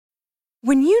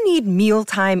When you need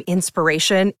mealtime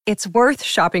inspiration, it's worth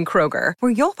shopping Kroger,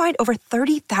 where you'll find over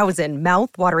 30,000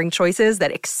 mouth-watering choices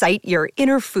that excite your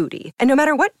inner foodie. And no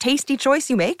matter what tasty choice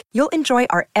you make, you'll enjoy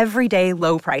our everyday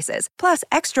low prices, plus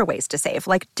extra ways to save,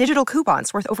 like digital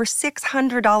coupons worth over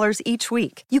 $600 each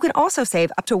week. You can also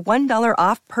save up to $1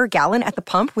 off per gallon at the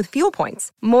pump with fuel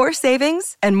points. More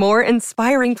savings and more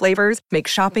inspiring flavors make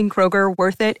shopping Kroger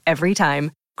worth it every time.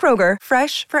 Kroger,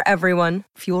 fresh for everyone.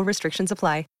 Fuel restrictions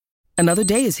apply. Another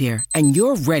day is here, and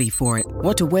you're ready for it.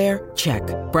 What to wear? Check.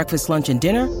 Breakfast, lunch, and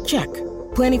dinner? Check.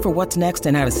 Planning for what's next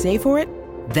and how to save for it?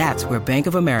 That's where Bank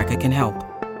of America can help.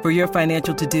 For your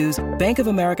financial to-dos, Bank of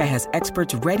America has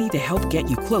experts ready to help get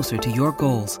you closer to your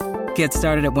goals. Get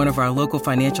started at one of our local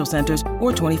financial centers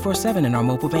or 24/7 in our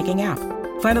mobile banking app.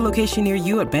 Find a location near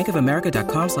you at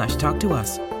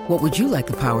bankofamerica.com/talktous. What would you like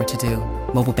the power to do?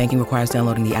 Mobile banking requires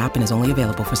downloading the app and is only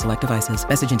available for select devices.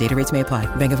 Message and data rates may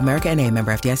apply. Bank of America N.A.,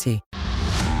 member FDIC.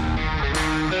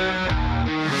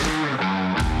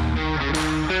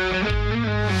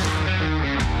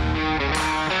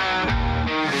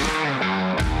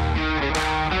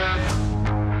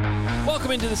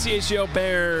 Welcome into the CHGO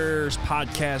Bears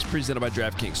podcast presented by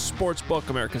DraftKings Sportsbook,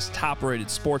 America's top-rated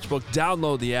sportsbook.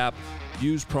 Download the app.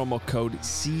 Use promo code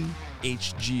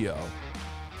CHGO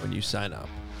when you sign up.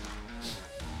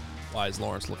 Why is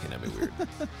Lawrence looking at me weird?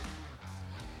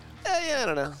 Yeah, I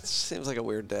don't know. It seems like a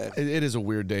weird day. It is a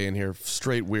weird day in here.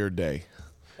 Straight weird day.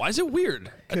 Why is it weird?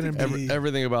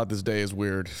 Everything about this day is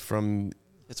weird.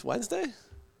 It's Wednesday?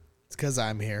 It's because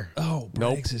I'm here. Oh,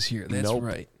 Braggs is here. That's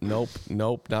right. Nope.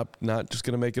 Not just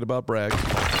going to make it about Bragg.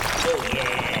 Oh,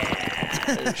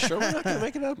 yeah. Are you sure we're not going to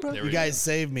make it out, bro? You guys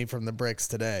saved me from the bricks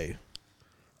today.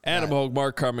 Adam Hogue,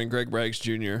 Mark Carmen, Greg Braggs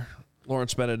Jr.,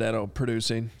 Lawrence Benedetto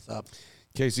producing. What's up?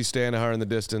 Casey Standahar in the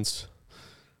distance.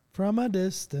 From a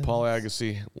distance. Paul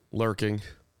Agassi lurking.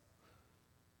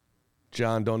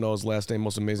 John, don't know his last name.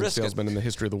 Most amazing salesman in the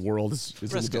history of the world is in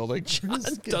the building. John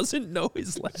doesn't know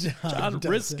his last name. John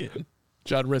Riskin.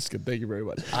 John Riskin, thank you very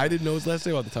much. I didn't know his last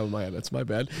name off the top of my head. That's my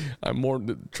bad.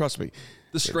 Trust me.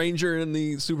 The stranger in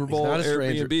the Super Bowl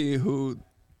Airbnb who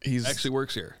actually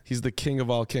works here. He's the king of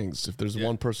all kings. If there's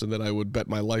one person that I would bet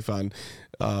my life on,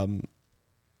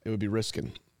 it would be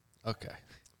Riskin. Okay.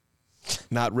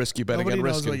 Not risky betting on Riskin.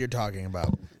 Nobody knows what you're talking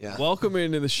about. Yeah. Welcome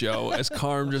into the show. As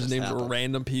Carm just named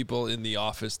random people in the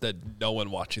office that no one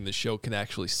watching the show can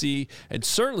actually see, and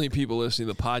certainly people listening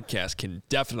to the podcast can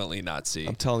definitely not see.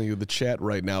 I'm telling you, the chat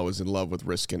right now is in love with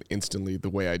Riskin instantly. The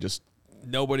way I just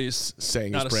nobody's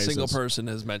saying not his a praises. single person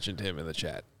has mentioned him in the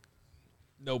chat.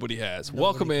 Nobody has.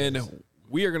 Welcome in.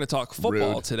 We are going to talk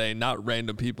football today, not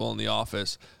random people in the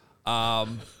office.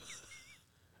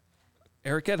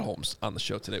 Eric Edholm's on the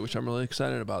show today, which I'm really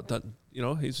excited about. You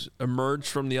know, he's emerged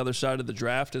from the other side of the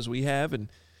draft as we have, and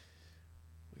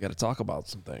we got to talk about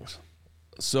some things.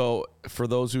 So for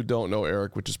those who don't know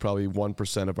Eric, which is probably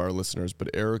 1% of our listeners,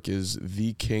 but Eric is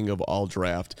the king of all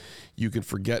draft. You can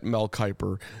forget Mel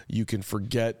Kiper. You can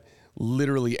forget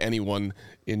literally anyone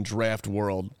in draft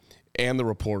world and the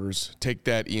reporters. Take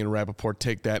that, Ian Rappaport.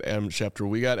 Take that, M. Schefter.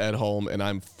 We got Edholm, and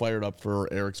I'm fired up for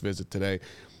Eric's visit today.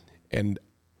 And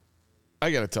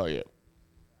I got to tell you,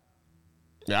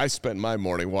 I spent my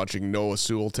morning watching Noah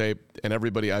Sewell tape, and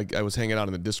everybody, I was hanging out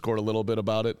in the Discord a little bit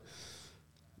about it,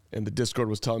 and the Discord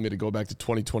was telling me to go back to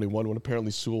 2021 when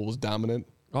apparently Sewell was dominant.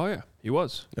 Oh, yeah, he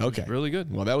was. He was really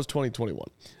good. Well, that was 2021.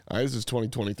 This is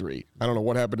 2023. I don't know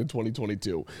what happened in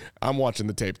 2022. I'm watching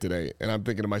the tape today, and I'm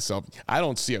thinking to myself, I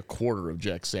don't see a quarter of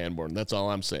Jack Sanborn. That's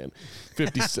all I'm saying.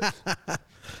 50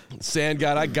 Sand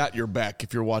God, I got your back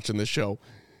if you're watching this show.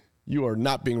 You are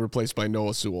not being replaced by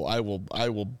Noah Sewell. I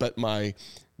will bet my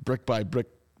brick by brick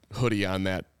hoodie on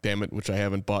that, damn it, which I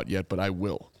haven't bought yet, but I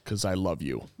will because I love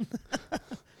you.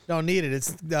 Don't need it.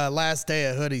 It's the last day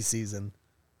of hoodie season.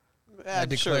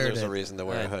 I'm sure there's a reason to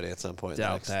wear a hoodie at some point.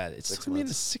 Doubt that. It's going to be in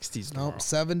the 60s now. Nope,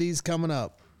 70s coming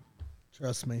up.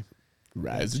 Trust me.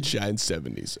 Rise and shine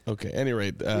 70s. Okay, at any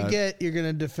rate. You're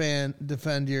going to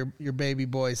defend your baby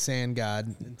boy Sand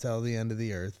God until the end of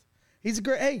the earth. He's a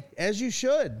great, hey, as you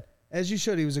should. As you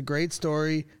should. He was a great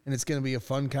story, and it's going to be a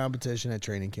fun competition at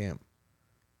training camp.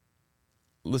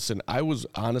 Listen, I was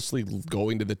honestly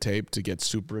going to the tape to get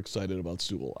super excited about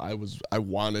Sewell. I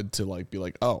wanted to be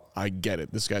like, oh, I get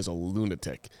it. This guy's a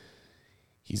lunatic.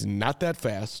 He's not that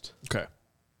fast. Okay.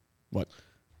 What?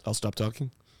 I'll stop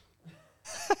talking?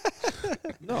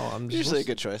 No, I'm just usually a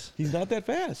good choice. He's not that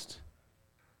fast.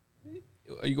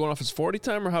 Are you going off his 40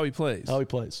 time or how he plays? How he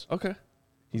plays. Okay.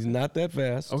 He's not that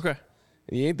fast. Okay.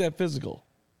 And he ain't that physical.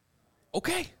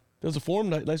 Okay. There's a form,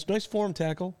 nice form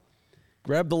tackle.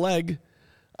 Grab the leg.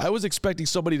 I was expecting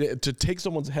somebody to take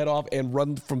someone's head off and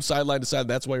run from sideline to side.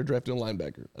 That's why you're drafting a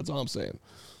linebacker. That's all I'm saying.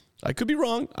 I could be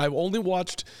wrong. I've only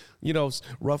watched,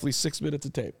 roughly 6 minutes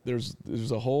of tape. There's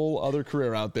a whole other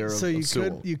career out there. So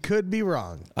you could be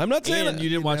wrong. I'm not saying and you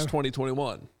didn't watch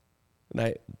 2021. And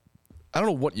I don't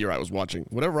know what year I was watching.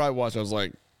 Whatever I watched, I was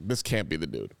like, this can't be the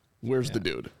dude. Where's the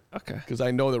dude? Okay. Because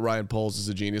I know that Ryan Poles is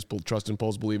a genius. Trust in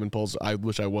Poles, believe in Poles. I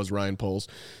wish I was Ryan Poles.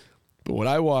 But what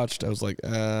I watched, I was like,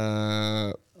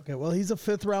 Okay, well, he's a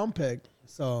 5th round pick.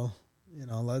 So,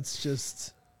 let's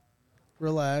just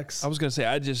relax. I was gonna say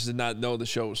I just did not know the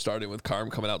show was starting with Carm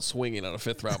coming out swinging on a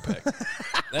 5th round pick.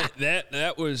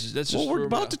 that's just. Well, we're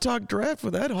about to talk draft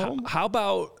with Edholm. How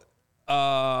about?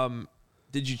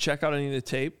 Did you check out any of the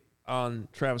tape on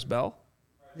Travis Bell?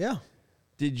 Yeah.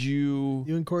 Did you?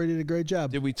 You and Corey did a great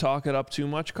job. Did we talk it up too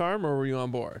much, Carm, or were you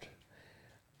on board?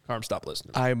 Carm, stop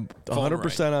listening. I'm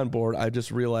 100% on board. I'm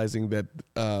just realizing that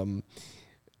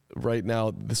right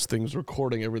now this thing's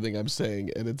recording everything I'm saying,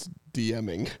 and it's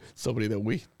DMing somebody that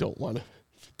we don't want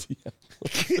to DM.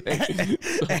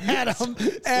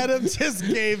 Adam just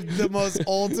gave the most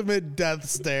ultimate death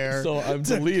stare. So I'm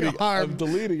deleting. I'm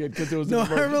deleting it because it was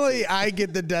normally I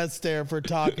get the death stare for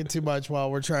talking too much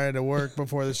while we're trying to work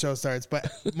before the show starts,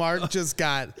 but Mark just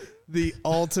got the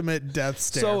ultimate death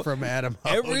stare from Adam.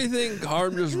 Everything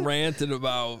Carm just ranted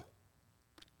about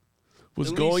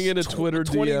was going into Twitter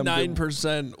DM.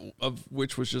 29% of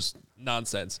which was just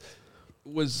nonsense.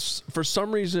 Was for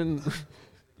some reason.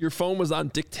 Your phone was on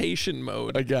dictation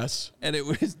mode, I guess, and it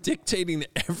was dictating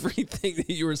everything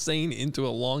that you were saying into a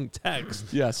long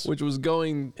text. Yes, which was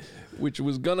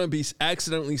gonna be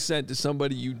accidentally sent to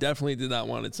somebody you definitely did not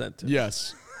want it sent to.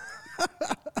 Yes,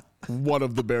 one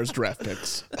of the Bears draft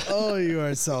picks. Oh, you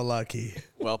are so lucky.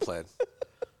 Well played.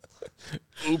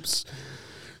 Oops.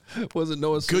 Was it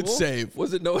Noah Sewell? Good save.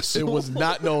 Was it Noah Sewell? It was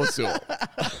not Noah Sewell.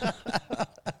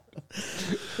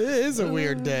 It is a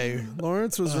weird day.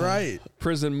 Lawrence was right.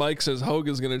 Prison Mike says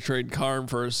Hogan's going to trade Carm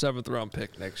for a 7th round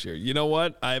pick next year. You know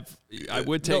what? I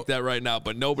would take that right now,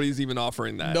 but nobody's even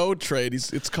offering that. No trade.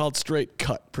 It's called straight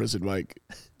cut, Prison Mike.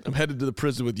 I'm headed to the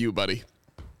prison with you, buddy.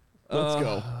 Let's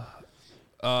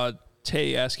go.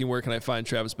 Tay asking where can I find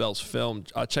Travis Bell's film?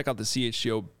 Check out the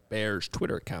CHGO Bears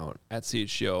Twitter account at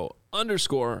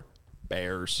CHGO_Bears.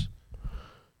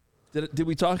 Did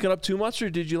we talk it up too much, or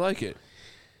did you like it?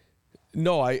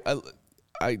 No,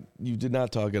 you did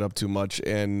not talk it up too much,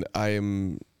 and I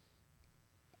am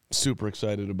super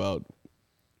excited about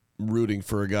rooting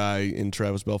for a guy in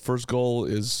Travis Bell. First goal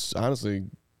is honestly,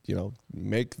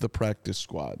 make the practice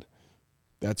squad.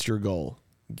 That's your goal.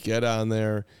 Get on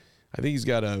there. I think he's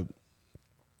got I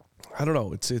don't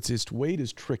know. It's his weight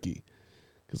is tricky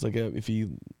because I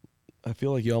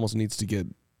feel like he almost needs to get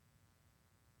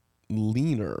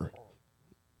leaner.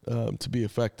 To be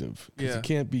effective, because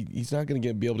he's not going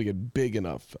to be able to get big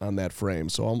enough on that frame.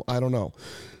 So I don't know.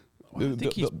 Well, I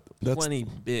think he's plenty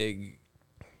big.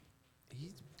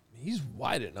 He's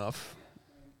wide enough,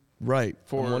 right?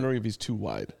 I'm wondering if he's too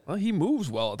wide. Well, he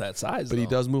moves well at that size, but he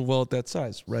does move well at that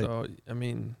size, right? So I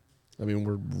mean,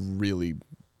 we're really.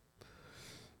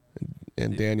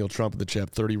 And Daniel Trump in the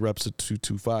chat, 30 reps at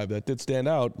 225. That did stand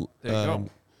out. There you go.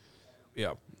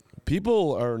 Yeah,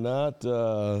 people are not.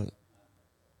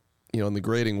 In the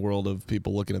grading world of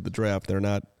people looking at the draft, they're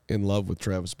not in love with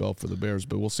Travis Bell for the Bears,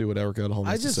 but we'll see what Eric Edholm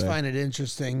has to say. I just find it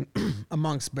interesting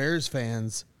amongst Bears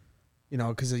fans,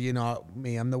 because,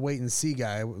 me, I'm the wait and see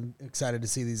guy. I'm excited to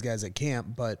see these guys at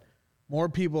camp, but more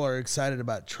people are excited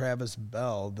about Travis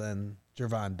Bell than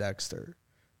Gervon Dexter.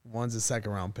 One's a 2nd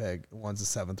round pick, one's a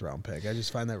 7th round pick. I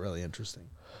just find that really interesting.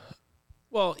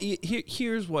 Well,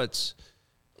 here's what's...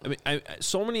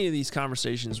 so many of these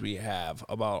conversations we have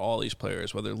about all these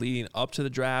players, whether leading up to the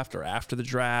draft or after the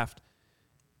draft,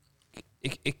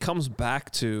 it comes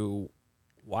back to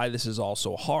why this is all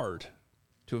so hard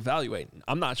to evaluate.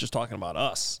 I'm not just talking about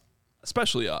us,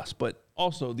 especially us, but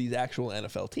also these actual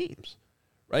NFL teams,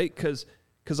 right? Because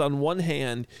on one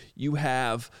hand, you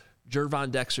have Gervon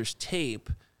Dexter's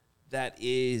tape that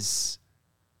is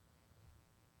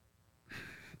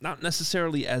not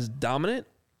necessarily as dominant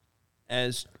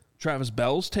as Travis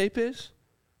Bell's tape is,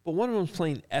 but one of them's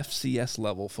playing FCS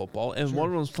level football, and one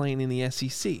of them's playing in the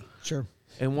SEC. Sure.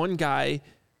 And one guy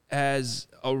has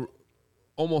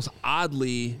almost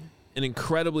oddly an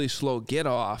incredibly slow get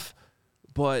off,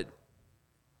 but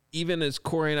even as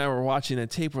Corey and I were watching the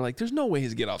tape, we're like, there's no way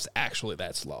his get off's actually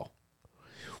that slow.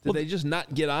 Did they just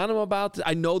not get on him about this?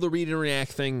 I know the read and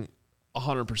react thing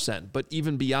 100%, but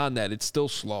even beyond that, it's still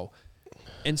slow.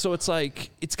 And so it's like,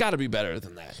 it's got to be better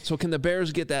than that. So can the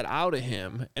Bears get that out of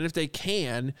him? And if they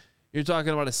can, you're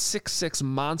talking about a 6'6"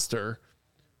 monster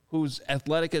who's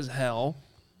athletic as hell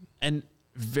and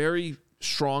very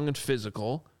strong and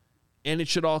physical, and it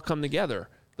should all come together.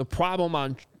 The problem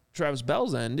on Travis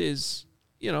Bell's end is,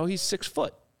 he's 6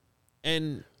 foot,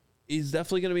 and he's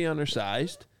definitely going to be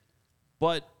undersized,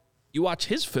 but you watch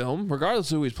his film,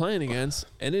 regardless of who he's playing against,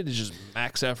 and it is just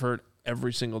max effort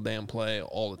every single damn play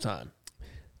all the time.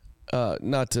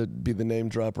 Not to be the name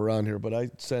dropper on here, but I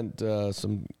sent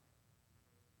some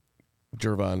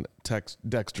Gervon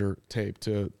Dexter tape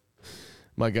to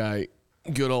my guy,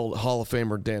 good old Hall of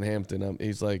Famer Dan Hampton.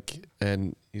 He's like,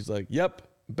 yep,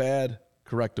 bad,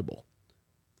 correctable.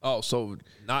 Oh, so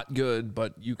not good,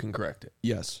 but you can correct it.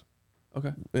 Yes.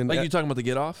 Okay. And you talking about the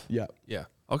get off? Yeah. Yeah.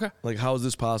 Okay. Like, how is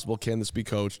this possible? Can this be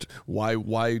coached? Why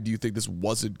do you think this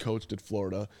wasn't coached at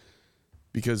Florida?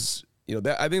 Because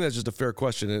I think that's just a fair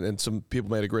question, and some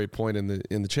people made a great point in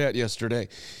the chat yesterday,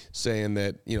 saying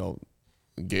that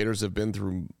Gators have been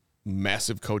through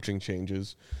massive coaching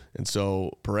changes, and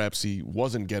so perhaps he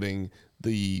wasn't getting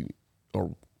he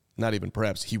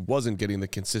wasn't getting the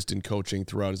consistent coaching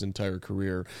throughout his entire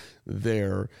career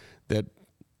there that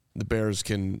the Bears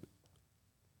can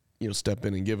step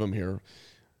in and give him here.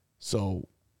 So,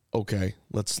 okay,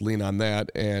 let's lean on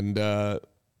that. And,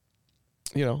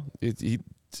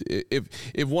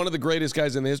 if one of the greatest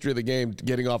guys in the history of the game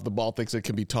getting off the ball thinks it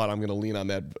can be taught, I'm going to lean on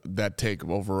that take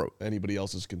over anybody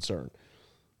else's concern.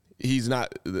 He's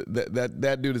not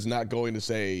that dude is not going to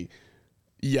say,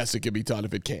 yes, it can be taught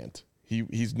if it can't.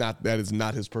 He's not. That is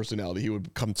not his personality. He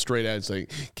would come straight at it and say,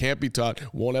 can't be taught,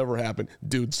 won't ever happen.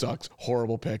 Dude sucks.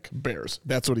 Horrible pick. Bears.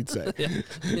 That's what he'd say.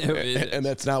 And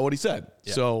that's not what he said.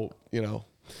 Yeah. So,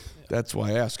 that's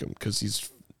why I ask him, because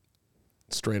he's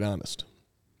straight honest.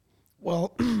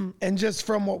 Well, and just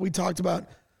from what we talked about.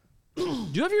 Do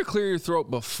you ever clear your throat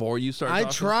before you start talking? I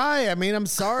try. I mean, I'm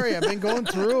sorry. I've been going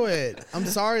through it. I'm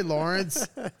sorry, Lawrence.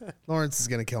 Lawrence is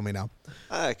going to kill me now.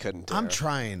 I couldn't dare. I'm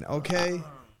trying, okay?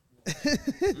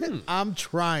 I'm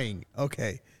trying.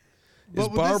 Okay. Is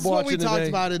Barb watching we talked today?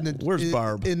 about Where's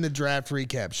Barb? In the draft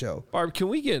recap show. Barb, can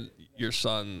we get your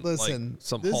son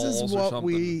some this halls is or what something?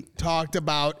 we talked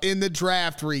about in the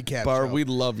draft recap Barb, show. we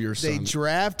love your son. They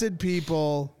drafted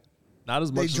people. Not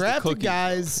as much. They drafted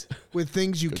guys with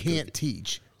things you can't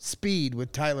teach. Speed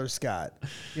with Tyler Scott.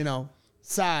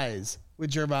 Size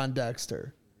with Gervon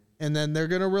Dexter. And then they're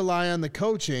going to rely on the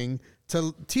coaching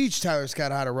to teach Tyler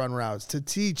Scott how to run routes, to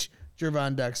teach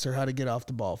Gervon Dexter how to get off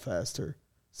the ball faster.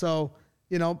 So,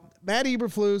 Matt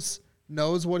Eberflus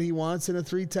knows what he wants in a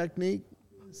 3 technique.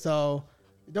 So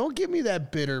don't give me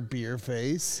that bitter beer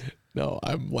face. No,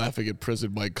 I'm laughing at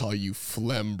Prison might call you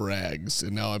Flembrags,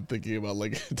 and now I'm thinking about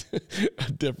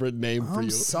a different name for you. I'm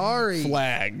sorry.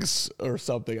 Flags or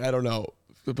something. I don't know.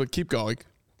 But keep going.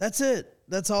 That's it.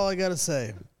 That's all I got to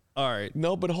say. All right.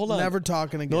 No, but hold on. Never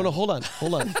talking again. No, hold on.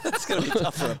 It's going to be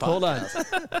tough for a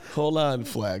podcast. Hold on,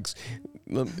 Flags.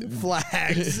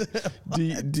 Flags. Do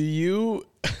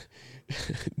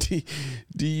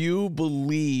you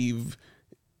believe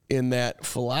in that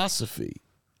philosophy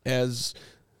as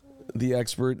the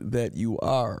expert that you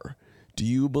are? Do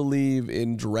you believe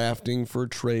in drafting for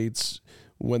traits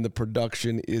when the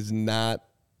production is not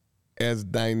as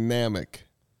dynamic?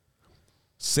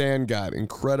 Sandgod,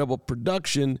 incredible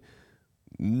production,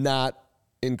 not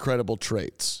incredible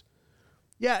traits.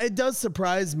 Yeah, it does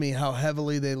surprise me how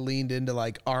heavily they leaned into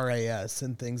RAS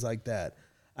and things like that.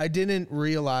 I didn't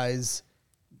realize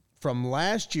from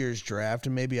last year's draft,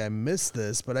 and maybe I missed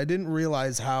this, but I didn't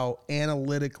realize how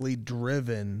analytically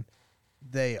driven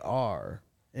they are.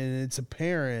 And it's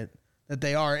apparent that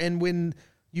they are. And when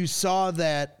you saw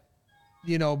that,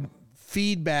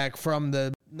 feedback from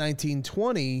the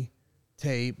 1920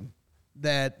 tape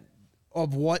that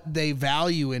of what they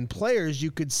value in players, you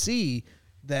could see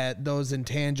that those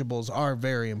intangibles are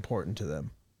very important to them.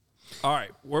 All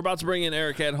right, we're about to bring in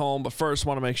Eric Edholm, but first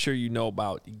want to make sure you know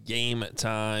about Game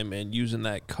Time and using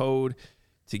that code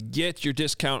to get your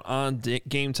discount on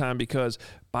Game Time, because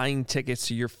buying tickets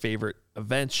to your favorite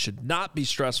events should not be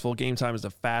stressful. Game Time is the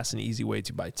fast and easy way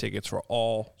to buy tickets for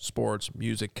all sports,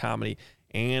 music, comedy,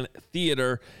 and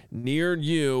theater near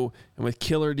you. And with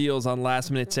killer deals on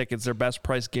last-minute tickets, their best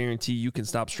price guarantee, you can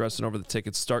stop stressing over the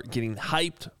tickets. Start getting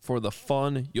hyped for the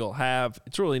fun you'll have.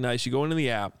 It's really nice. You go into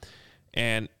the app,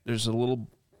 and there's a little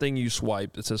thing you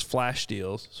swipe that says Flash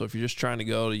Deals. So if you're just trying to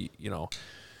go to, the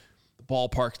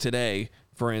ballpark today,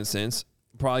 for instance,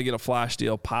 probably get a flash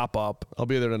deal pop up. I'll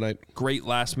be there tonight. Great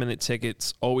last-minute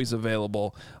tickets, always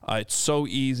available. It's so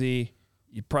easy.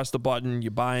 You press the button, you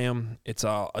buy them. It's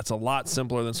a lot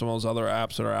simpler than some of those other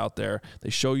apps that are out there. They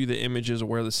show you the images of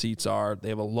where the seats are. They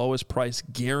have a lowest price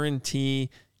guarantee,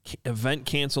 event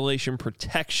cancellation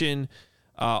protection.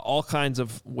 all kinds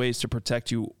of ways to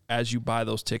protect you as you buy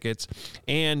those tickets.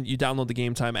 And you download the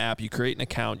Game Time app, you create an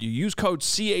account, you use code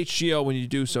CHGO. When you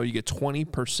do so, you get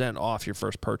 20% off your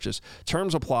first purchase.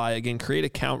 Terms apply. Again, create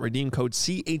account, redeem code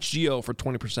CHGO for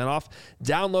 20% off.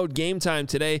 Download Game Time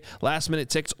today. Last minute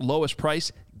tickets, lowest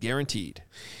price guaranteed.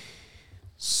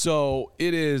 So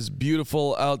it is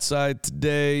beautiful outside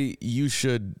today. You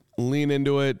should lean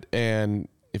into it. And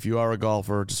if you are a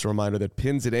golfer, just a reminder that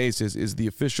Pins and Aces is the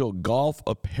official golf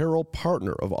apparel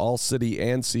partner of All City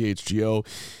and CHGO.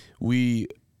 We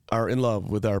are in love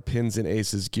with our Pins and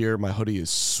Aces gear. My hoodie is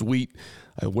sweet.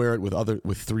 I wear it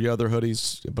with 3 other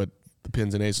hoodies, but the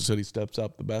Pins and Aces hoodie steps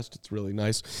up the best. It's really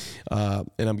nice. And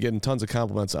I'm getting tons of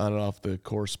compliments on and off the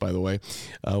course, by the way,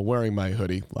 wearing my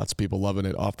hoodie. Lots of people loving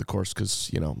it off the course because,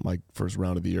 my first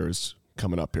round of the year is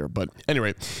coming up here. But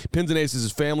anyway, Pins and Aces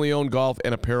is family-owned golf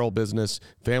and apparel business.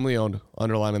 Family-owned,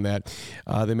 underlining that.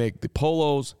 They make the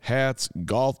polos, hats,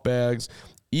 golf bags,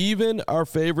 even our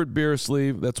favorite beer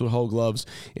sleeve. That's what Hogue loves.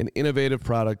 An innovative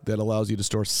product that allows you to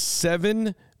store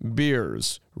 7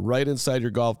 beers right inside your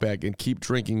golf bag and keep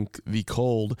drinking the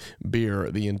cold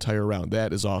beer the entire round.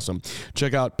 That is awesome.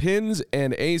 Check out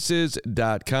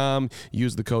pinsandaces.com.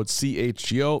 Use the code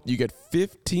CHGO. You get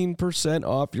 15%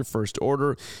 off your first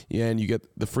order, and you get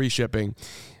the free shipping.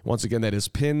 Once again, that is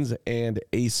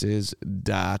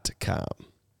pinsandaces.com.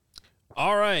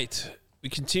 All right. We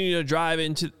continue to dive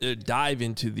into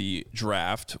the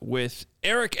draft with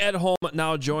Eric Edholm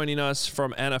now joining us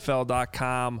from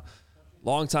NFL.com.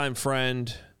 Longtime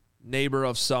friend, neighbor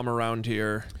of some around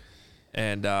here.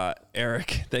 And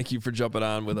Eric, thank you for jumping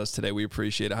on with us today. We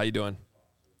appreciate it. How you doing?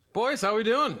 Boys, how we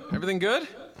doing? Everything good?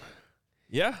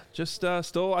 Yeah, just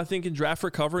still, I think, in draft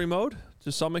recovery mode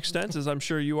to some extent, as I'm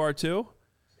sure you are too.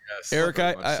 Yes, Eric,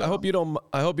 I hope you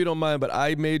don't mind, but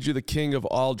I made you the king of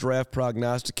all draft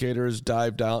prognosticators,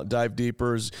 dive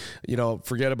deepers.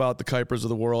 Forget about the Kuipers of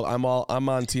the world. I'm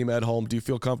on Team Edholm. Do you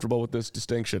feel comfortable with this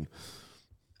distinction?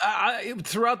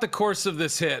 Throughout the course of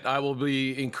this hit, I will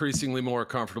be increasingly more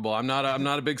comfortable. I'm not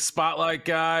a big spotlight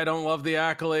guy. I don't love the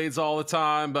accolades all the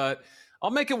time, but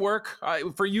I'll make it work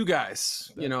for you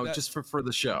guys, just for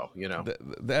the show,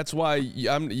 That's why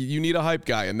you need a hype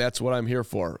guy, and that's what I'm here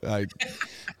for. I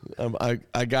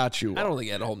got you. I don't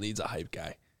think Edholm needs a hype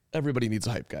guy. Everybody needs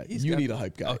a hype guy. You need a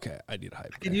hype guy. Okay, I need a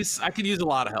hype guy. I could use a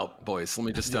lot of help, boys. Let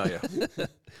me just tell you.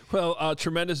 Well,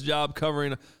 tremendous job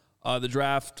covering the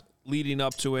draft leading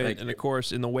up to it. And of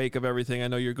course, in the wake of everything, I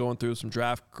know you're going through some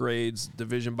draft grades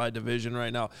division by division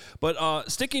right now. But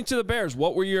sticking to the Bears,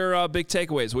 what were your big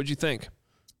takeaways? What'd you think?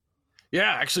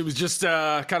 Yeah, actually was just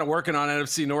kind of working on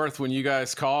NFC North when you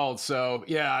guys called. So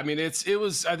yeah, I mean, it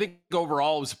was, I think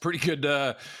overall it was a pretty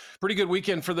good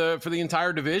weekend for the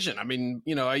entire division. I mean,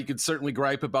 you could certainly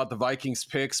gripe about the Vikings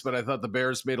picks, but I thought the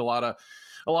Bears made a lot of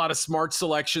smart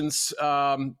selections.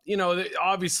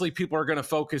 Obviously people are going to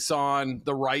focus on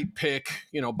the right pick,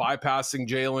 bypassing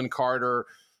Jalen Carter,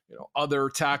 other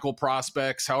tackle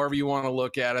prospects, however you want to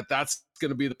look at it. That's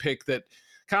going to be the pick that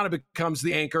kind of becomes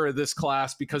the anchor of this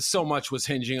class because so much was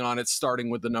hinging on it, starting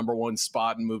with the number 1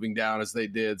 spot and moving down as they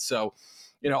did. So,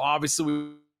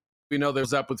 obviously we know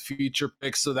there's up with future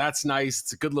picks. So that's nice.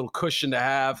 It's a good little cushion to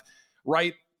have.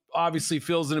 Right. Obviously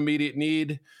feels an immediate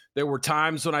need. There were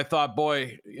times when I thought,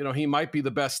 boy, he might be the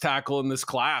best tackle in this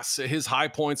class. His high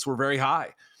points were very high.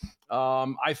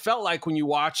 I felt like when you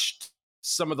watched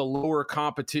some of the lower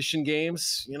competition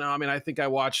games, I think I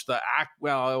watched it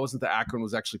wasn't the Akron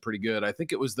was actually pretty good. I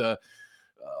think it was the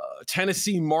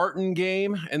Tennessee Martin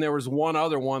game. And there was one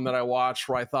other one that I watched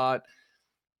where I thought,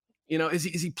 is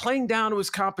he playing down to his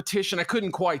competition? I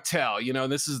couldn't quite tell.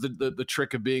 This is the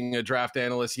trick of being a draft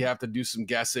analyst. You have to do some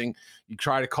guessing. You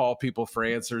try to call people for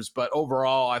answers. But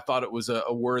overall, I thought it was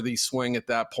a worthy swing at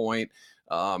that point.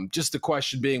 Just the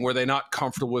question being, were they not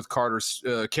comfortable with Carter's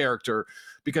character?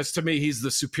 Because to me, he's the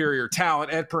superior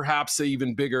talent at perhaps an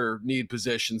even bigger need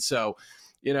position. So,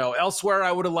 elsewhere,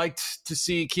 I would have liked to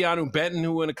see Keanu Benton,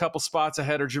 who went a couple spots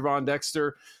ahead of Javon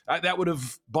Dexter. That would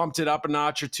have bumped it up a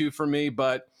notch or two for me.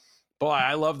 But boy,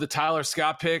 I love the Tyler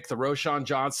Scott pick, the Roschon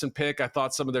Johnson pick. I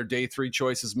thought some of their day 3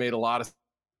 choices made a lot of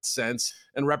sense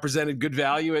and represented good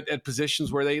value at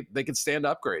positions where they could stand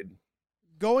upgrade.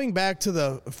 Going back to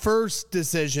the first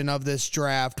decision of this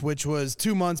draft, which was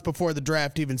 2 months before the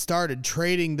draft even started,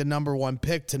 trading the number 1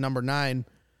 pick to number 9.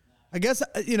 I guess,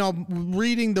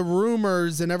 reading the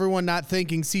rumors and everyone not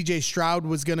thinking CJ Stroud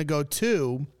was going to go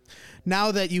 2.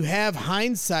 Now that you have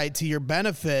hindsight to your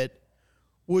benefit,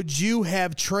 would you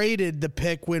have traded the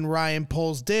pick when Ryan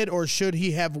Poles did, or should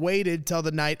he have waited till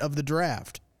the night of the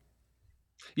draft?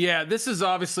 Yeah, this is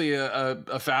obviously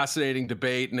a fascinating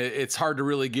debate, and it's hard to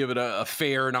really give it a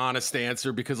fair and honest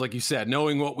answer because, like you said,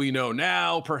 knowing what we know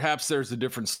now, perhaps there's a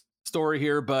different story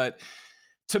here. But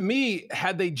to me,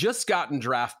 had they just gotten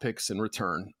draft picks in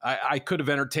return, I could have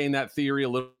entertained that theory a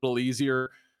little easier.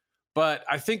 But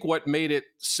I think what made it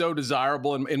so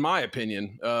desirable, in my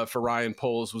opinion, for Ryan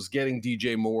Poles was getting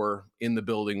DJ Moore in the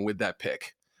building with that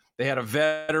pick. They had a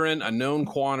veteran, a known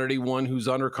quantity, one who's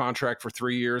under contract for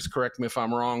 3 years. Correct me if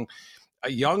I'm wrong.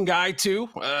 A young guy, too.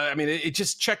 I mean, it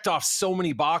just checked off so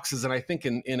many boxes. And I think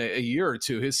in a year or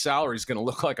two, his salary is going to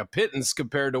look like a pittance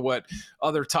compared to what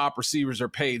other top receivers are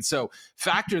paid. So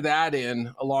factor that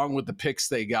in along with the picks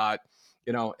they got.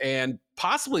 And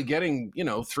possibly getting,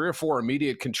 3 or 4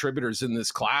 immediate contributors in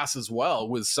this class as well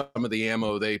with some of the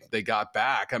ammo they got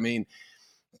back. I mean,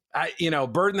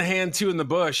 bird in the hand, two in the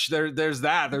bush. There's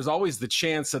that. There's always the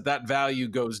chance that value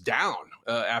goes down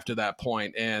after that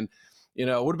point. And, it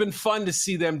would have been fun to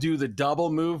see them do the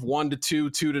double move, 1 to 2,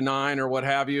 2 to 9, or what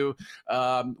have you.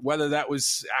 Whether that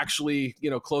was actually,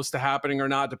 close to happening or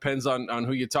not depends on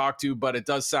who you talk to, but it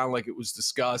does sound like it was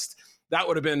discussed. That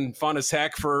would have been fun as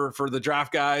heck for the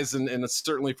draft guys and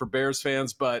certainly for Bears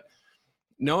fans. But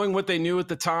knowing what they knew at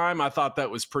the time, I thought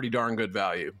that was pretty darn good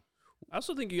value. I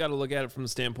also think you got to look at it from the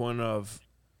standpoint of,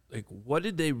 like, what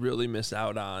did they really miss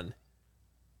out on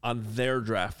their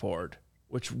draft board,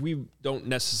 which we don't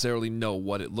necessarily know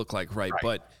what it looked like, right?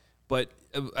 But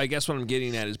I guess what I'm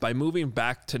getting at is by moving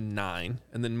back to 9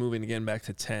 and then moving again back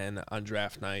to 10 on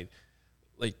draft night,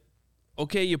 like,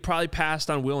 okay, you probably passed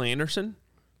on Will Anderson,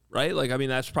 right? Like, I mean,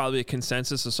 that's probably a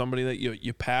consensus of somebody that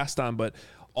you passed on, but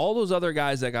all those other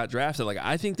guys that got drafted, like,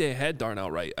 I think they had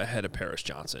Darnell Wright ahead of Paris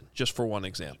Johnson, just for one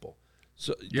example.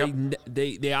 So yep.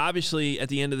 they obviously, at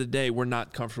the end of the day, were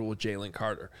not comfortable with Jalen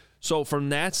Carter. So from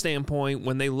that standpoint,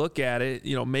 when they look at it,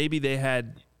 maybe they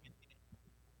had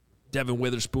Devin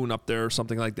Witherspoon up there or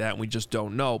something like that, and we just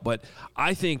don't know. But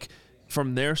I think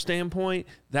from their standpoint,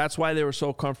 that's why they were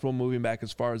so comfortable moving back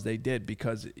as far as they did,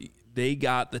 because they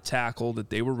got the tackle that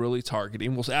they were really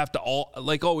targeting. We'll have to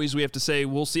like always, we have to say,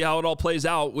 we'll see how it all plays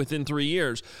out within 3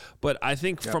 years. But I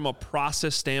think from a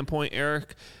process standpoint,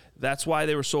 Eric, that's why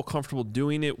they were so comfortable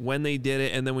doing it when they did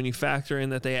it. And then when you factor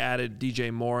in that they added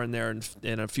DJ Moore in there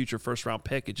and a future first-round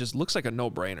pick, it just looks like a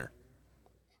no-brainer.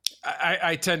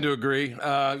 I tend to agree.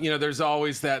 There's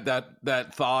always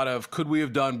that thought of, could we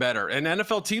have done better? And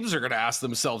NFL teams are going to ask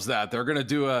themselves that. They're going to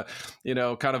do a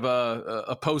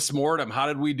post-mortem. How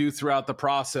did we do throughout the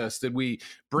process? Did we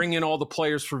bring in all the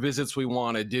players for visits we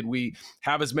wanted? Did we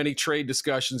have as many trade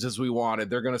discussions as we wanted?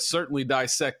 They're going to certainly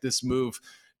dissect this move,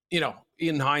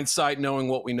 in hindsight, knowing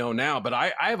what we know now. But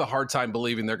I have a hard time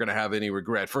believing they're going to have any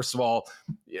regret. First of all,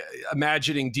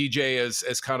 imagining DJ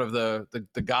as kind of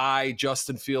the guy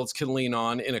Justin Fields can lean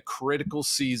on in a critical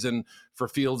season for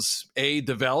Fields' A,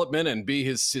 development, and B,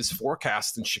 his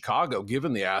forecast in Chicago,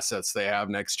 given the assets they have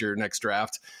next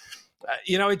draft.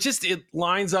 It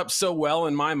lines up so well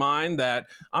in my mind that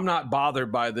I'm not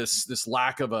bothered by this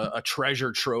lack of a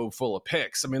treasure trove full of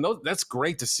picks. I mean, that's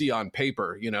great to see on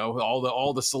paper,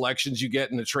 all the selections you get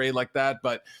in a trade like that.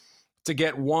 But to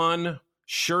get one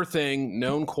sure thing,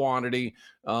 known quantity,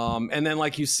 and then,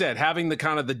 like you said, having the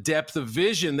kind of the depth of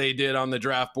vision they did on the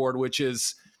draft board, which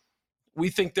is, we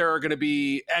think there are going to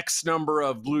be X number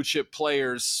of blue chip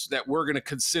players that we're going to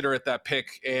consider at that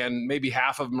pick, and maybe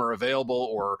half of them are available,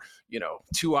 or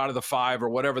 2 out of the 5, or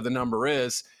whatever the number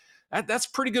is. That's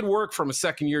pretty good work from a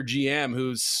second-year GM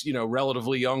who's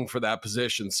relatively young for that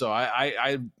position. So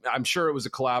I'm sure it was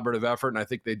a collaborative effort, and I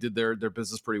think they did their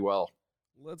business pretty well.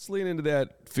 Let's lean into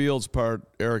that Fields part,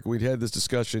 Eric. We'd had this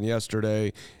discussion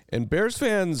yesterday, and Bears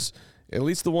fans, at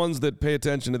least the ones that pay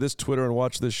attention to this Twitter and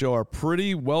watch this show, are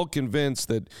pretty well convinced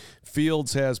that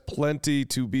Fields has plenty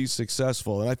to be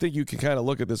successful. And I think you can kind of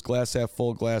look at this glass half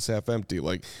full, glass half empty.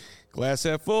 Like, glass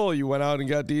half full, you went out and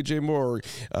got DJ Moore.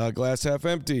 Glass half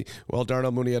empty, well,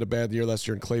 Darnell Mooney had a bad year last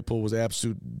year, and Claypool was an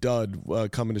absolute dud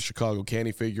coming to Chicago. Can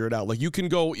he figure it out? Like, you can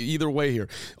go either way here.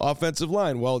 Offensive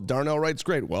line, well, Darnell Wright's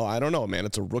great. Well, I don't know, man.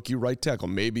 It's a rookie right tackle.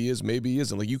 Maybe he is, maybe he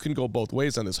isn't. Like, you can go both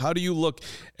ways on this. How do you look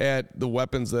at the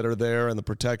weapons that are there and the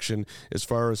protection as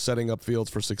far as setting up Fields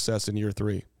for success in year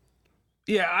 3?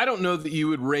 Yeah, I don't know that you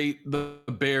would rate the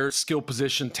Bears' skill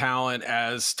position talent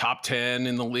as top 10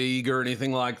 in the league or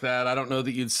anything like that. I don't know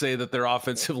that you'd say that their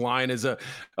offensive line is a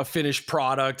finished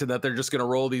product and that they're just going to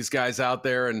roll these guys out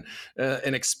there and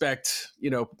expect,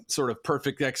 sort of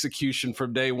perfect execution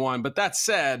from day one. But that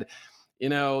said,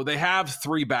 they have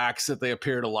 3 backs that they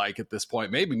appear to like at this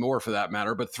point, maybe more for that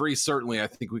matter, but 3 certainly I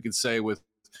think we could say with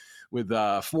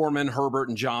Foreman, Herbert,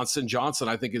 and Johnson. Johnson,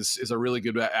 I think, is a really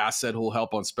good asset who will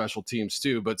help on special teams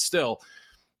too. But still,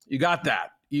 you got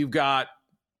that. You've got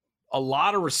a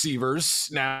lot of receivers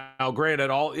now. Granted,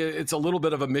 it's a little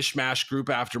bit of a mishmash group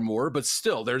after Moore, but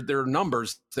still, there are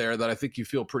numbers there that I think you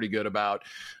feel pretty good about.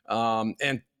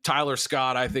 And Tyler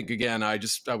Scott, I think, again, I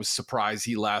was surprised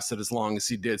he lasted as long as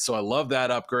he did. So I love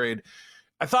that upgrade.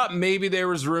 I thought maybe there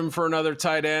was room for another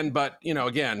tight end, but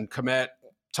again, Kmet,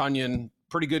 Tunyon,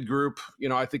 pretty good group.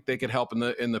 I think they could help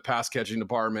in the pass catching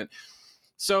department.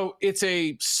 So it's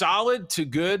a solid to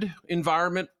good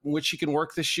environment in which he can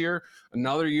work this year.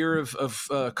 Another year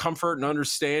of comfort and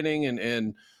understanding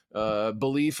and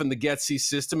belief in the Getsy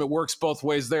system. It works both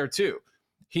ways there too.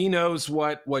 He knows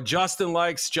what Justin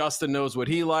likes. Justin knows what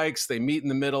he likes. They meet in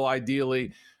the middle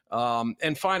ideally,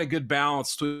 and find a good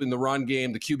balance between the run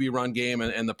game, the QB run game,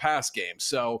 and the pass game.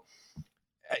 So,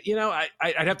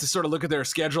 I'd have to sort of look at their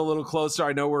schedule a little closer.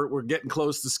 I know we're getting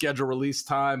close to schedule release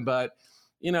time, but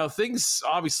things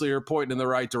obviously are pointing in the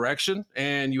right direction,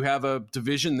 and you have a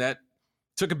division that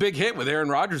took a big hit with Aaron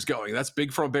Rodgers going. That's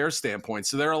big from a Bears standpoint.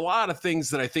 So there are a lot of things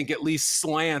that I think at least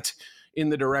slant in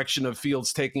the direction of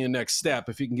Fields taking the next step.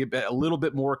 If he can get a little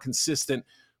bit more consistent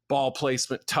ball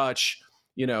placement, touch,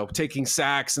 taking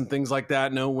sacks and things like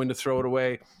that, know when to throw it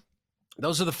away.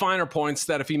 Those are the finer points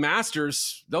that if he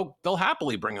masters, they'll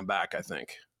happily bring him back, I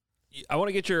think. I want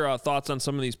to get your thoughts on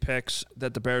some of these picks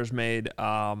that the Bears made.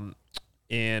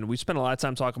 And we spent a lot of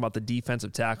time talking about the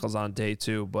defensive tackles on day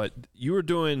 2, but you were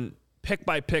doing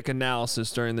pick-by-pick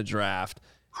analysis during the draft.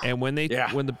 And when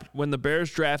the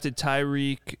Bears drafted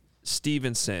Tyreek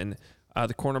Stevenson,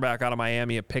 the cornerback out of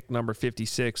Miami at pick number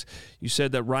 56, you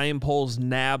said that Ryan Poles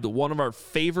nabbed one of our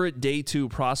favorite day 2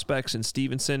 prospects in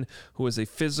Stevenson, who is a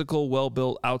physical,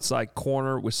 well-built outside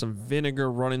corner with some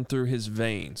vinegar running through his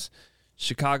veins.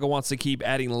 Chicago wants to keep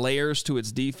adding layers to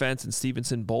its defense, and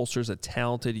Stevenson bolsters a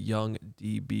talented young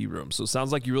DB room. So it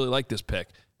sounds like you really like this pick.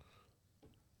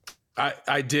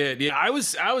 I did. Yeah,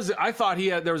 I thought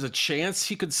there was a chance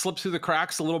he could slip through the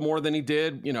cracks a little more than he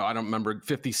did. I don't remember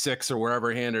 56 or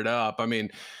wherever he ended up. I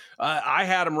mean, I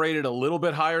had him rated a little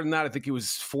bit higher than that. I think he was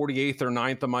 48th or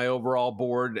 9th on my overall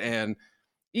board. And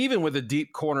even with a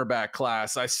deep cornerback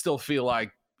class, I still feel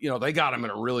like, they got him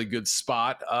in a really good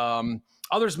spot.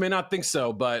 Others may not think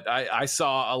so, but I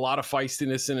saw a lot of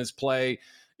feistiness in his play,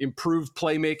 improved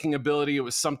playmaking ability. It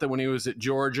was something when he was at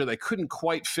Georgia. They couldn't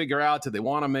quite figure out, did they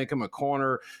want to make him a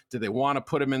corner? Did they want to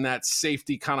put him in that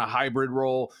safety kind of hybrid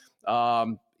role?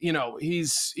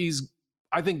 He's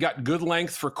I think, got good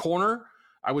length for corner.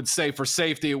 I would say for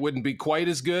safety, it wouldn't be quite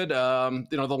as good.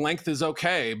 The length is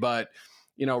okay, but,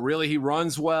 really he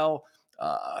runs well.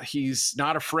 He's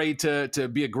not afraid to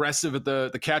be aggressive at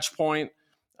the catch point.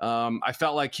 I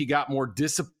felt like he got more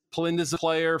disciplined as a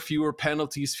player, fewer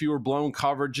penalties, fewer blown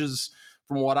coverages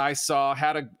from what I saw.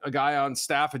 Had a guy on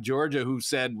staff at Georgia who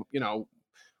said,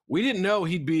 we didn't know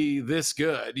he'd be this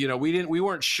good. We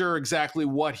weren't sure exactly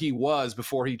what he was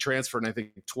before he transferred in, I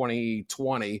think,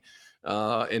 2020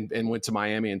 and went to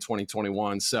Miami in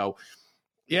 2021. So,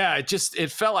 yeah,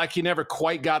 it felt like he never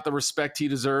quite got the respect he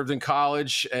deserved in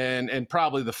college, and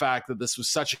probably the fact that this was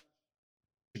such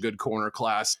a good corner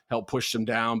class helped push him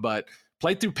down, but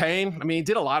played through pain. I mean, he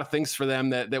did a lot of things for them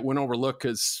that went overlooked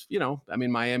because,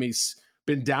 Miami's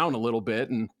been down a little bit,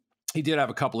 and he did have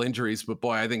a couple injuries, but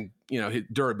boy, I think, his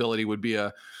durability would be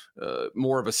a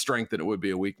more of a strength than it would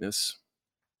be a weakness.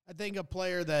 I think a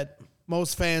player that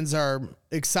most fans are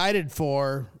excited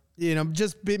for,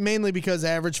 mainly because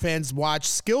average fans watch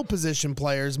skill position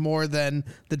players more than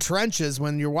the trenches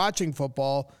when you're watching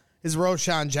football, is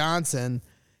Roschon Johnson.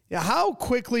 Yeah, how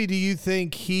quickly do you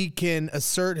think he can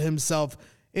assert himself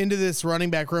into this running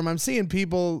back room? I'm seeing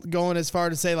people going as far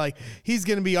to say, like, he's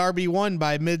going to be RB1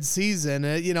 by midseason.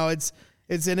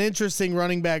 It's an interesting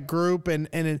running back group,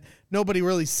 and nobody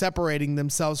really separating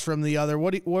themselves from the other.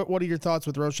 What are your thoughts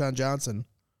with Roschon Johnson?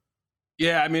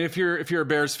 Yeah, I mean, if you're a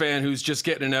Bears fan who's just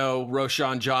getting to know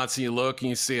Roschon Johnson, you look and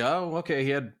you see, oh, okay,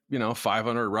 he had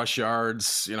 500 rush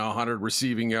yards, 100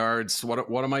 receiving yards.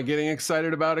 What am I getting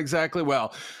excited about exactly?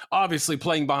 Well, obviously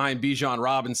playing behind Bijan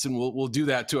Robinson will do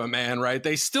that to a man, right?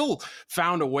 They still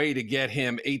found a way to get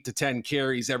him 8 to 10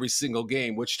 carries every single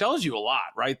game, which tells you a lot,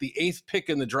 right? The 8th pick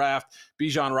in the draft,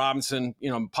 Bijan Robinson,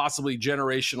 possibly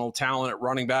generational talent at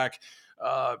running back.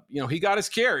 He got his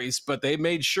carries, but they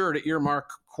made sure to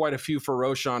earmark quite a few for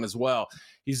Roschon as well.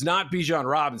 He's not Bijan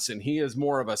Robinson. He is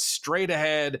more of a straight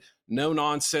ahead, no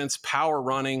nonsense, power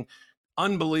running,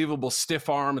 unbelievable stiff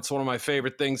arm. It's one of my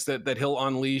favorite things that he'll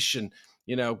unleash. And,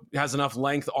 has enough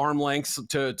arm length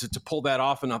to pull that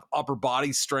off, enough upper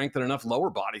body strength and enough lower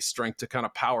body strength to kind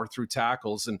of power through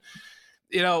tackles. And,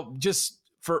 just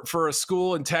for a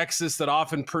school in Texas that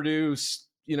often produced,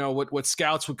 what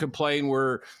scouts would complain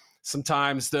were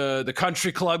sometimes the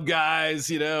country club guys,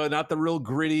 not the real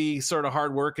gritty sort of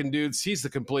hardworking dudes. He's the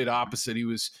complete opposite. He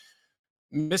was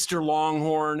Mr.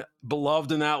 Longhorn,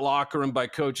 beloved in that locker room by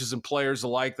coaches and players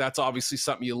alike. That's obviously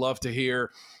something you love to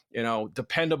hear.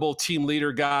 Dependable team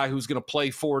leader guy who's going to play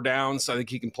 4 downs. I think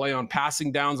he can play on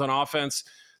passing downs on offense.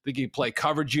 I think he can play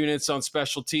coverage units on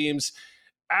special teams.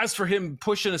 As for him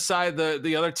pushing aside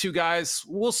the other 2 guys,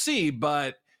 we'll see,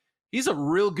 but he's a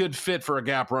real good fit for a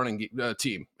gap running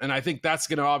team. And I think that's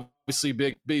going to obviously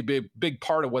be a big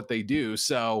part of what they do.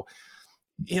 So,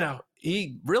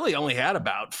 he really only had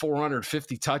about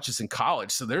 450 touches in college.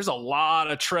 So there's a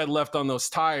lot of tread left on those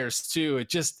tires too.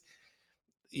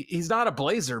 He's not a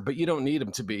blazer, but you don't need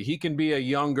him to be. He can be a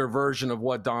younger version of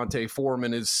what Dante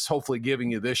Foreman is hopefully giving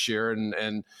you this year. And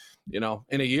in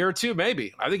a year or 2,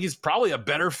 maybe. I think he's probably a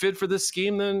better fit for this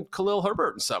scheme than Khalil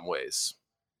Herbert in some ways.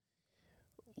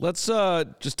 Let's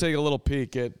just take a little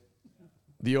peek at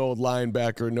the old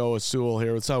linebacker, Noah Sewell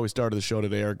here. That's how we started the show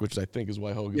today, Eric, which I think is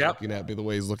why Hogan's looking at me the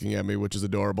way he's looking at me, which is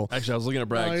adorable. Actually, I was looking at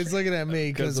Bragg. No, he's looking at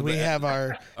me because we have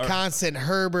our constant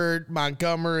Herbert,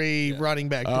 Montgomery running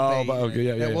back debate.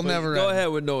 Okay, we'll never go end.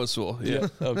 ahead with Noah Sewell. Yeah.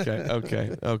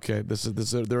 Okay.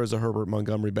 There is a Herbert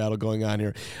Montgomery battle going on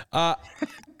here.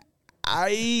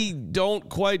 I don't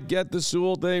quite get the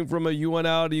Sewell thing from a you went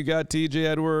out, you got TJ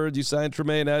Edwards, you signed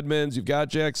Tremaine Edmonds, you've got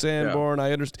Jack Sanborn. Yeah.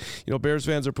 I understand, Bears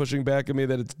fans are pushing back at me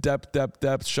that it's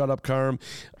depth. Shut up, Carm.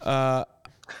 I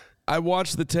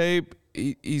watched the tape.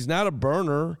 He's not a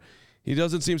burner. He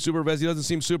doesn't seem super fast. He doesn't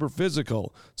seem super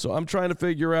physical. So I'm trying to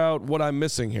figure out what I'm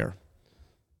missing here.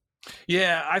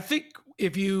 Yeah, I think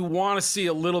if you want to see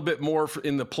a little bit more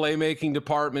in the playmaking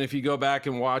department, if you go back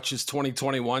and watch his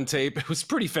 2021 tape, it was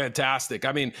pretty fantastic.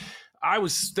 I mean, I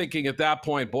was thinking at that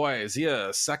point, boy, is he a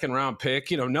 2nd-round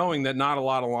pick? Knowing that not a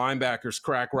lot of linebackers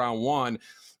crack round 1.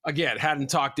 Again,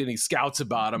 hadn't talked to any scouts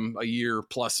about him a year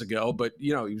plus ago, but,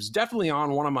 he was definitely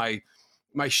on one of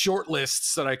my short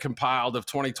lists that I compiled of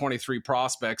 2023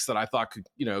 prospects that I thought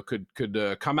could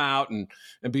come out and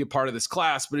be a part of this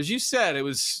class. But as you said, it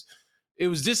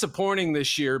was disappointing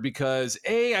this year because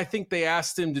I think they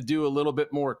asked him to do a little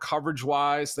bit more coverage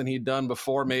wise than he'd done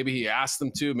before. Maybe he asked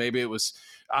them to, maybe it was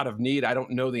out of need. I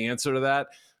don't know the answer to that.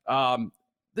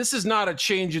 This is not a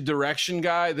change of direction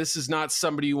guy. This is not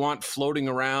somebody you want floating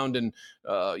around and,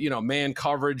 man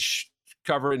coverage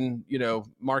covering,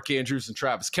 Mark Andrews and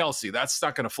Travis Kelce. That's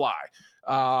not going to fly.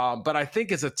 But I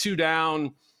think as a 2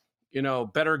 down,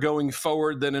 better going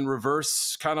forward than in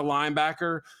reverse kind of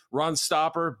linebacker, run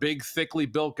stopper, big, thickly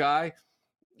built guy.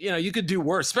 You could do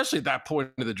worse, especially at that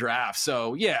point of the draft.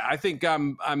 So, yeah, I think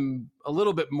I'm a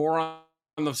little bit more on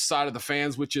the side of the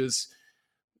fans, which is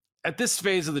at this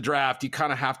phase of the draft, you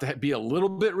kind of have to be a little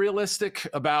bit realistic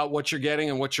about what you're getting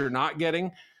and what you're not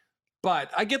getting.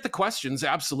 But I get the questions,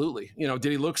 absolutely. Did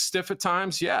he look stiff at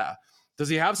times? Yeah. Does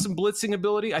he have some blitzing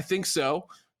ability? I think so.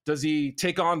 Does he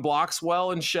take on blocks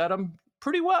well and shed them?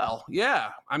 Pretty well. Yeah.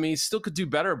 I mean, he still could do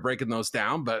better at breaking those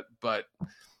down, but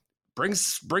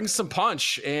brings some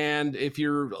punch. And if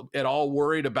you're at all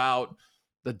worried about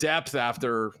the depth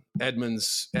after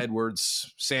Edmonds,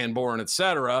 Edwards, Sanborn, et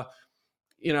cetera,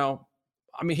 he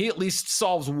at least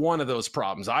solves one of those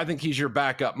problems. I think he's your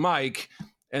backup Mike,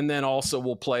 and then also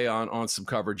we'll play on some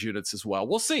coverage units as well.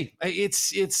 We'll see.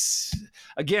 It's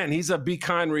again, he's a be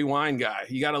kind rewind guy.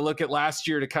 You got to look at last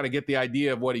year to kind of get the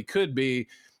idea of what he could be.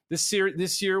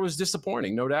 This year was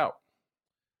disappointing, no doubt.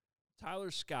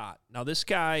 Tyler Scott. Now this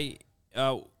guy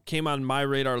came on my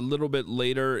radar a little bit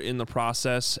later in the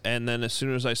process, and then as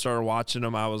soon as I started watching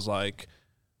him, I was like,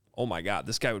 oh my God,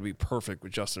 this guy would be perfect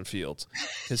with Justin Fields,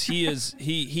 because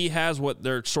he has what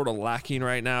they're sort of lacking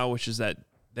right now, which is that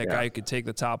guy who could take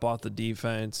the top off the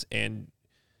defense, and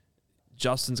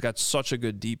Justin's got such a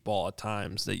good deep ball at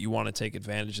times that you want to take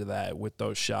advantage of that with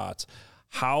those shots.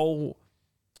 How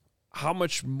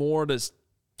much more does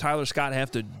Tyler Scott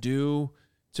have to do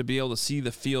to be able to see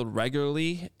the field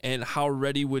regularly, and how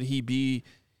ready would he be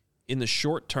in the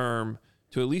short term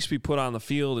to at least be put on the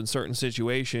field in certain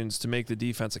situations to make the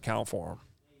defense account for him?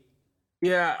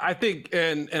 Yeah, I think,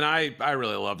 and I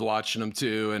really loved watching him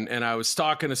too. And I was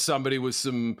talking to somebody with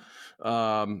some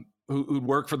who'd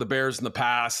worked for the Bears in the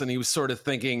past, and he was sort of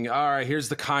thinking, all right, here's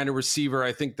the kind of receiver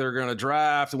I think they're going to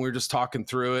draft. And we were just talking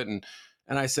through it, and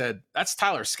I said, that's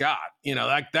Tyler Scott.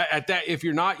 Like that if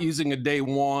you're not using a day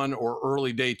 1 or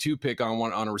early day 2 pick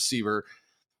on a receiver,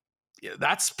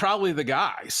 that's probably the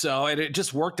guy. So, and it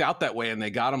just worked out that way, and they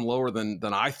got him lower than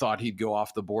I thought he'd go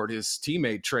off the board. His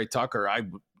teammate Trey Tucker, I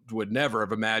would never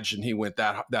have imagined he went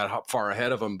that far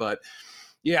ahead of him. But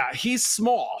yeah, he's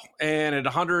small, and at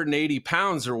 180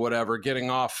 pounds or whatever, getting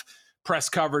off press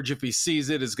coverage, if he sees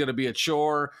it, is going to be a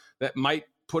chore that might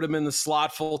put him in the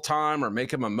slot full time or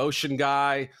make him a motion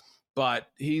guy. But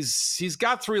he's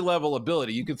got 3-level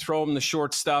ability. You can throw him the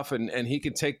short stuff, and he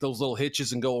can take those little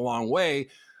hitches and go a long way.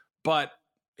 But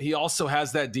he also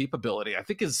has that deep ability. I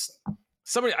think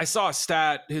I saw a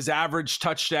stat, his average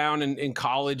touchdown in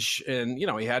college, and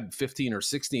he had 15 or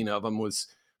 16 of them, was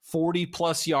 40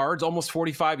 plus yards, almost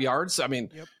 45 yards. I mean,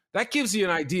 that gives you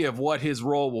an idea of what his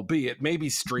role will be. It may be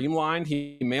streamlined.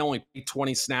 He may only play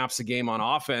 20 snaps a game on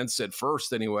offense at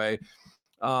first anyway.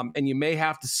 And you may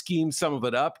have to scheme some of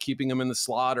it up, keeping him in the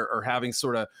slot or having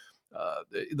sort of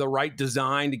the right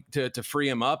design to free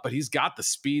him up. But he's got the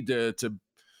speed to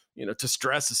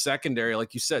stress the secondary,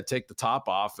 like you said, take the top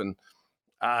off. And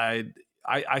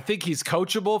I think he's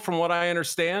coachable from what I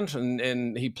understand.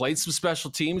 And he played some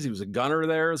special teams. He was a gunner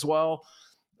there as well.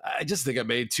 I just think it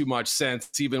made too much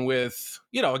sense, even with,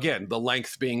 again, the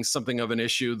length being something of an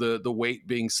issue, the weight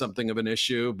being something of an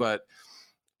issue. But,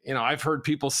 I've heard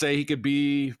people say he could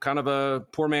be kind of a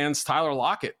poor man's Tyler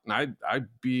Lockett, and I'd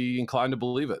be inclined to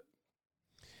believe it.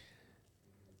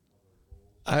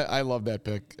 I love that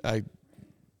pick.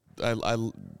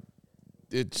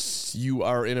 You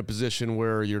are in a position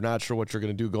where you're not sure what you're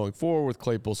going to do going forward with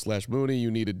Claypool/Mooney. You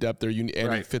need a depth there,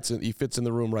 right. He fits in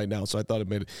the room right now. So I thought it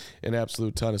made an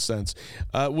absolute ton of sense.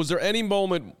 Was there any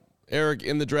moment, Eric,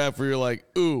 in the draft where you're like,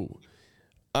 "Ooh,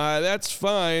 that's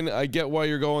fine. I get why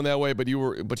you're going that way," but you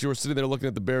were sitting there looking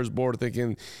at the Bears board,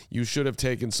 thinking you should have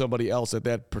taken somebody else at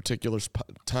that particular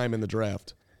time in the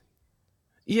draft?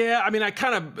 Yeah, I mean, I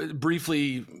kind of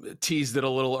briefly teased it a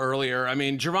little earlier. I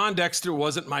mean, Gervon Dexter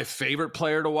wasn't my favorite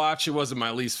player to watch. It wasn't my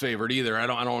least favorite either. I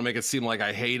don't want to make it seem like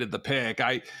I hated the pick.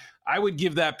 I would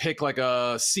give that pick like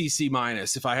a C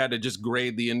minus if I had to just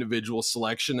grade the individual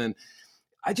selection. And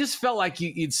I just felt like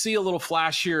you'd see a little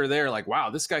flash here or there, like, wow,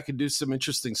 this guy could do some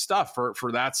interesting stuff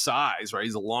for that size, right?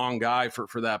 He's a long guy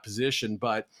for that position,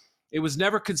 but it was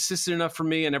never consistent enough for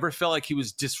me. I never felt like he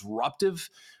was disruptive.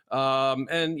 And,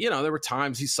 there were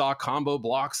times he saw combo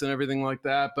blocks and everything like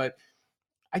that, but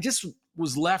I just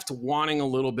was left wanting a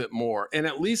little bit more. And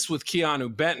at least with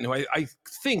Keanu Benton, who I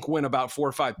think went about 4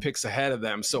 or 5 picks ahead of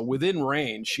them. So within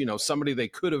range, somebody they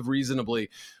could have reasonably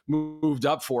moved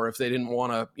up for if they didn't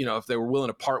want to, if they were willing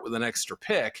to part with an extra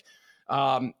pick.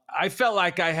 I felt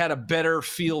like I had a better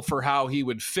feel for how he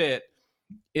would fit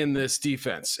in this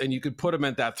defense, and you could put him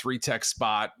at that 3-tech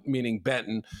spot, meaning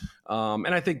Benton. And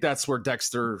I think that's where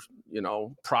Dexter,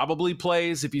 probably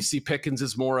plays. If you see Pickens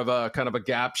as more of a kind of a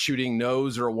gap shooting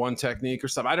nose or a one technique or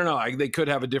something, I don't know. They could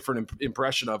have a different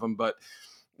impression of him, but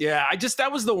yeah,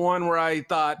 that was the one where I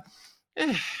thought,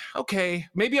 okay,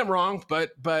 maybe I'm wrong,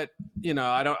 but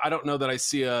I don't know that I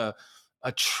see a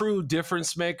true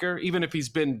difference maker, even if he's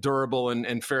been durable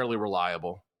and fairly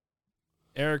reliable.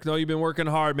 Eric, no, you've been working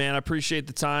hard, man. I appreciate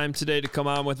the time today to come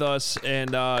on with us,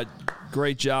 and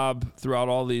great job throughout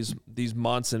all these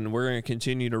months, and we're going to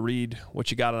continue to read what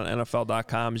you got on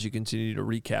NFL.com as you continue to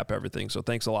recap everything, so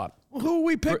thanks a lot. Who are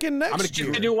we picking next year? I'm going to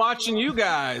continue watching you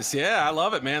guys. Yeah, I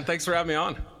love it, man. Thanks for having me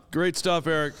on. Great stuff,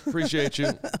 Eric. Appreciate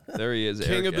you. There he is,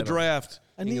 King of the draft.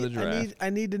 I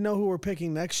need to know who we're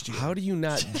picking next year. How do you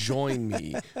not join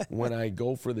me when I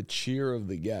go for the cheer of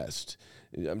the guest?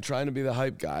 I'm trying to be the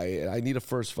hype guy. I need a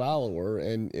first follower,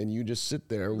 and you just sit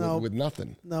there with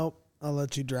nothing. Nope. I'll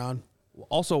let you drown.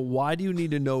 Also, why do you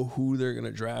need to know who they're going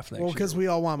to draft next year? Well, because we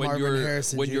all want Marvin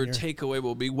Harrison When Jr. your takeaway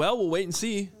will be, we'll wait and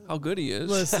see how good he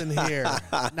is. Listen here.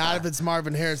 Not if it's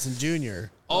Marvin Harrison Jr.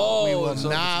 Oh, we will so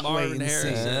not Marvin wait and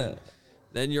Harrison. see.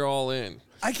 Then you're all in.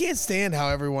 I can't stand how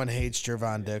everyone hates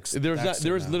Gervon Dexter.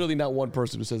 There's literally not one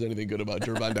person who says anything good about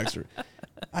Gervon Dexter.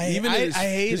 I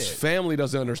hate his family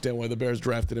doesn't understand why the Bears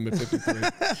drafted him at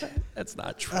 53. That's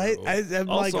not true. I'm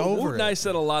also, over Moon and I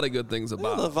said a lot of good things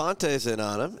about him. Levante's in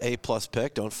on him. A+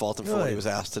 pick. Don't fault him for what he was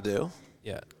asked to do.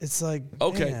 Yeah. It's like,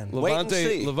 okay. man. Wait and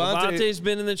see. Levante's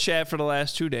been in the chat for the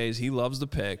last 2 days. He loves the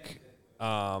pick.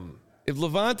 If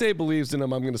Levante believes in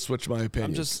him, I'm going to switch my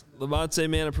opinion. Levante,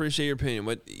 man, appreciate your opinion,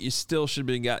 but you still should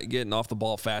be getting off the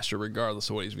ball faster regardless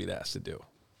of what he's being asked to do.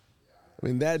 I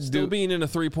mean, that still being in a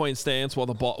 3-point stance while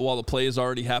the play is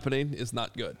already happening is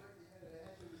not good.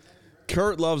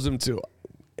 Kurt loves him too.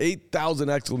 8,000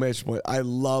 exclamation point. I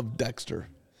love Dexter.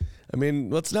 I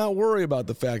mean, let's not worry about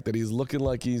the fact that he's looking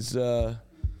like he's I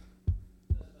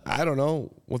I don't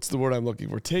know. What's the word I'm looking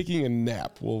for? Taking a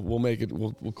nap. We'll make it.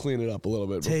 We'll clean it up a little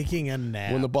bit. Taking a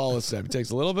nap. When the ball is snapped, he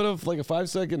takes a little bit of like a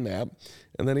 5-second nap,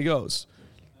 and then he goes.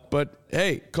 But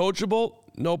hey, coachable,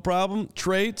 no problem.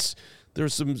 Traits.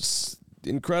 There's some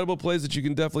incredible plays that you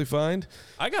can definitely find.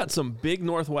 I got some big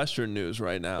Northwestern news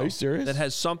right now. Are you serious? That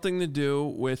has something to do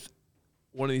with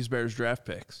one of these Bears draft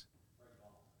picks.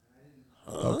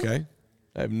 Okay.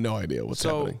 I have no idea what's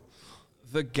happening.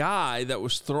 The guy that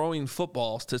was throwing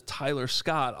footballs to Tyler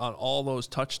Scott on all those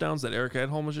touchdowns that Eric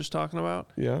Edholm was just talking about,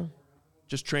 Yeah.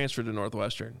 just transferred to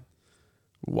Northwestern.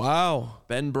 Wow.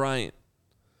 Ben Bryant.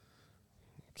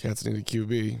 Cats need a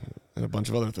QB and a bunch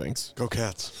of other things. Go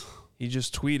Cats. He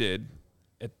just tweeted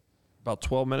about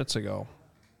 12 minutes ago.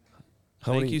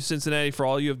 How Thank many- you, Cincinnati, for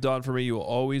all you have done for me. You will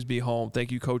always be home.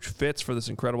 Thank you, Coach Fitz, for this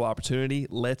incredible opportunity.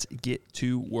 Let's get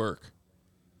to work.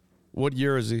 What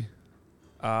year is he?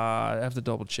 I have to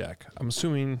double check. I'm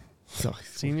assuming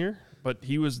senior, but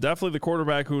he was definitely the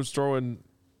quarterback who was throwing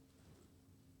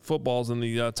footballs in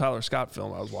the Tyler Scott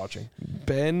film I was watching.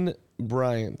 Ben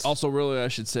Bryant. Also, really, I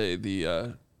should say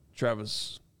the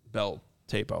Travis Bell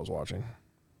tape I was watching.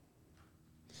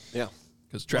 Yeah.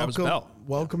 Because Travis Bell.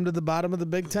 Welcome to the bottom of the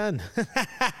Big Ten.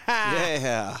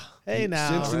 Yeah. Hey, now.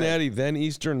 Cincinnati, then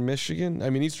Eastern Michigan. I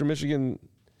mean, Eastern Michigan.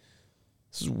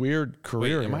 This is a weird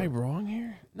career. Wait, am I wrong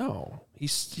here? No.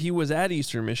 He was at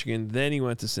Eastern Michigan, then he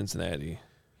went to Cincinnati.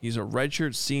 He's a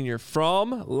redshirt senior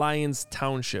from Lyons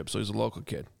Township, so he's a local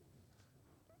kid.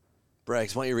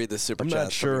 Braggs, why don't you read this super I'm chat?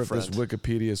 not sure if this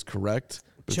Wikipedia is correct,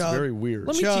 but Chubb. it's very weird.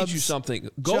 Let me Chubbs- teach you something.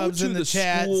 Go Chubbs to in the the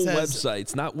chat school says-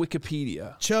 websites, not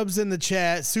Wikipedia. Chubbs in the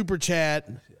chat, super chat,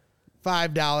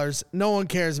 $5. No one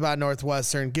cares about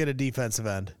Northwestern. Get a defensive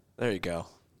end. There you go.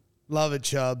 Love it,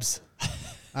 Chubbs.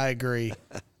 I agree.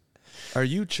 Are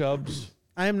you Chubbs?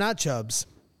 I am not Chubbs.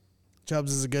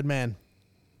 Chubbs is a good man.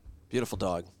 Beautiful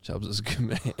dog. Chubbs is a good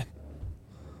man.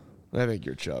 I think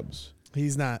you're Chubbs.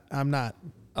 He's not. I'm not.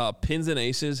 Pins and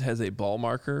Aces has a ball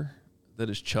marker that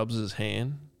is Chubbs'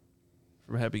 hand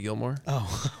from Happy Gilmore.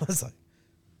 Oh, I was like,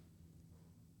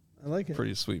 I like it.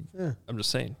 Pretty sweet. Yeah. I'm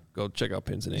just saying. Go check out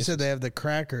Pins and You Aces. said they have the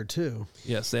cracker too.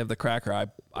 Yes, they have the cracker.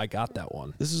 I got that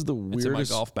one. This is the It's in my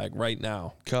weirdest golf bag right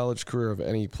now. college career of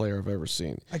any player I've ever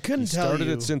seen. I couldn't He tell started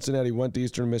you. at Cincinnati, went to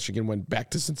Eastern Michigan, went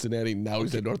back to Cincinnati, now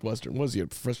he's at Northwestern. Was he a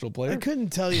professional player? I couldn't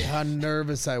tell you how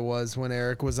nervous I was when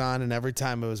Eric was on, and every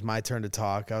time it was my turn to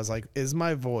talk, I was like, "Is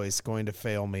my voice going to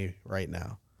fail me right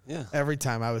now?" Yeah. Every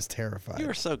time I was terrified. You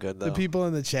were so good, though. The people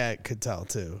in the chat could tell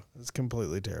too. I was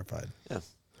completely terrified. Yeah.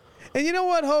 And you know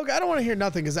what, Hogue? I don't want to hear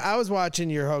nothing because I was watching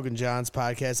your Hogan Johns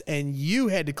podcast, and you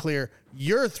had to clear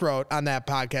your throat on that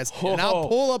podcast. And I'll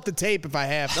pull up the tape if I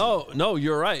have to. No,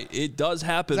 you're right. It does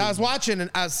happen. I was watching, and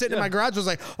I was sitting in my garage. I was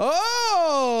like,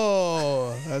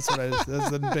 "Oh!" That's what That's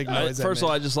the big noise. First of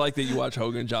all, I just like that you watch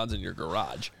Hogan Johns in your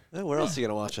garage. Where else are you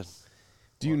going to watch it?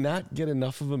 Do you not get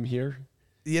enough of him here?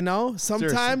 you know,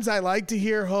 sometimes I like to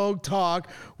hear Hogue talk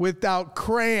without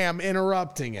Cram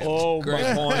interrupting it. Oh, Great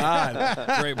my point.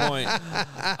 God. Great point.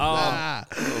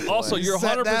 Also, you're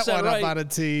Set that 100% one right. up on a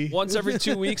tee. Once every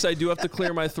 2 weeks, I do have to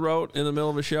clear my throat in the middle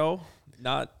of a show.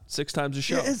 Not 6 times a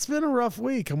show. Yeah, it's been a rough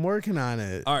week. I'm working on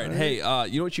it. All right. Hey,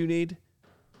 you know what you need?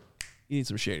 You need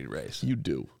some Shady Rays. You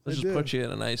do. Let's I just do. put you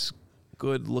in a nice,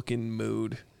 good-looking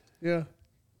mood. Yeah.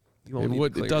 You won't And need what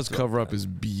to clear it does your throat cover for up that. his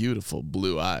beautiful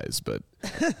blue eyes, but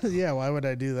Yeah, why would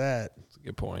I do that? That's a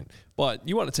good point. But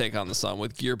you want to take on the sun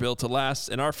with gear built to last,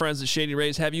 and our friends at Shady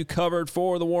Rays have you covered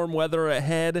for the warm weather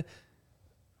ahead.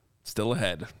 Still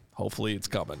ahead. Hopefully it's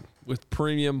coming. With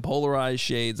premium polarized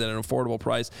shades at an affordable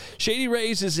price, Shady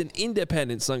Rays is an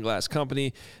independent sunglass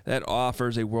company that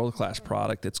offers a world-class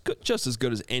product that's good, just as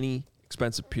good as any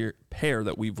expensive pair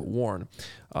that we've worn.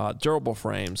 Durable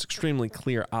frames, extremely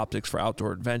clear optics for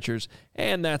outdoor adventures,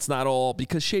 and that's not all,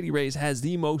 because Shady Rays has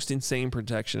the most insane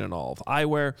protection in all of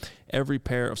eyewear. Every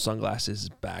pair of sunglasses is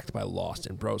backed by lost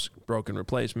and broken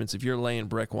replacements. If you're laying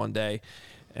brick one day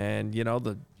and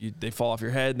they fall off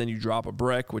your head, and then you drop a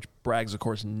brick, which Braggs of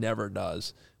course never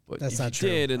does, but That's if not you true.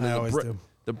 did, and I then always do.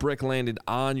 the brick landed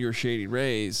on your Shady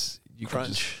Rays, you can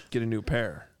just Crunch. get a new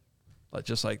pair,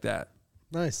 just like that.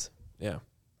 Nice. Yeah,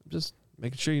 just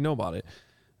making sure you know about it.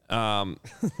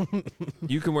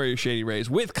 You can wear your Shady Rays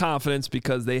with confidence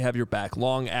because they have your back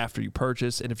long after you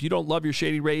purchase. And if you don't love your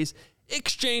Shady Rays,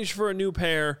 exchange for a new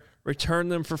pair. Return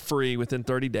them for free within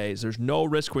 30 days. There's no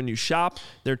risk when you shop.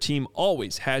 Their team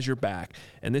always has your back.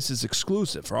 And this is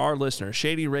exclusive for our listeners.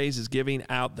 Shady Rays is giving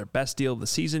out their best deal of the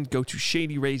season. Go to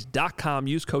shadyrays.com.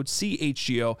 Use code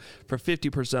CHGO for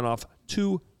 50% off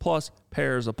 2 plus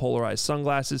pairs of polarized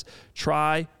sunglasses.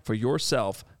 Try for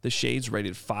yourself the shades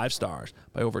rated 5 stars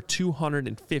by over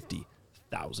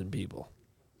 250,000 people.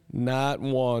 Not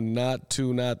 1, not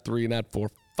 2, not 3, not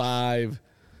 4, 5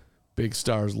 big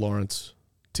stars, Lawrence.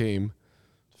 Team.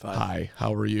 5. Hi,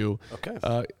 how are you?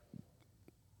 Okay.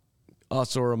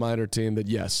 Also a reminder, team, that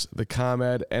yes, the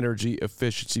ComEd Energy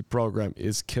Efficiency Program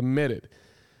is committed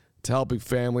to helping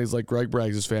families like Greg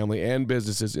Braggs' family and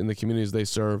businesses in the communities they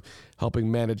serve, helping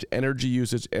manage energy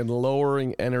usage and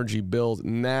lowering energy bills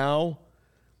now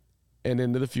and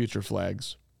into the future,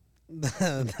 Flags.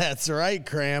 That's right,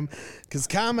 Cram, because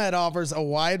ComEd offers a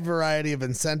wide variety of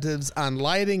incentives on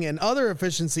lighting and other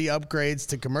efficiency upgrades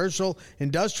to commercial,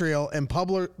 industrial, and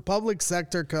public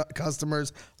sector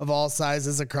customers of all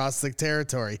sizes across the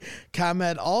territory.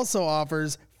 ComEd also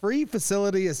offers free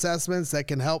facility assessments that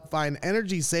can help find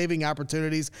energy-saving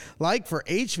opportunities like for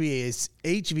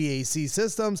HVAC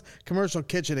systems, commercial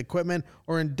kitchen equipment,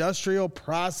 or industrial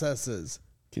processes.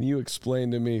 Can you explain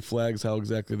to me, Flags, how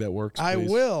exactly that works, please? I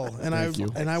will, and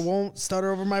I won't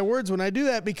stutter over my words when I do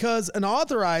that, because an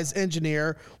authorized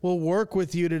engineer will work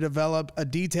with you to develop a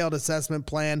detailed assessment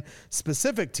plan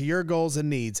specific to your goals and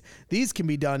needs. These can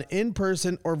be done in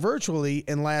person or virtually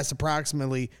and last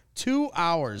approximately 2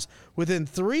 hours. Within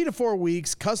 3 to 4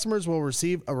 weeks, customers will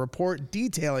receive a report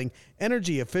detailing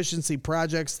energy efficiency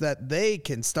projects that they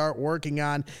can start working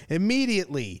on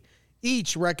immediately.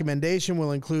 Each recommendation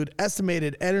will include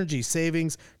estimated energy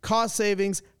savings,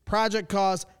 project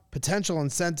costs, potential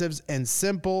incentives, and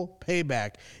simple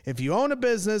payback. If you own a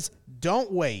business,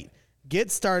 don't wait. Get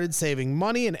started saving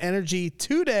money and energy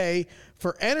today.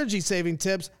 For energy saving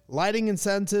tips, lighting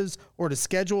incentives, or to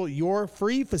schedule your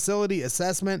free facility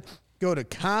assessment, go to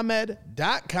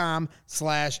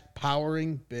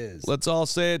ComEd.com/poweringbiz. Let's all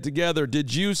say it together.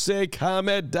 Did you say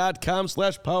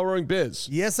ComEd.com/poweringbiz?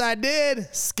 Yes, I did.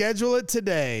 Schedule it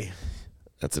today.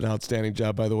 That's an outstanding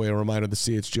job, by the way. A reminder, the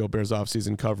CHGO Bears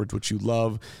offseason coverage, which you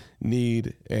love,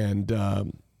 need, and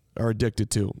are addicted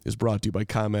to, is brought to you by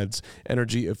ComEd's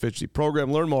Energy Efficiency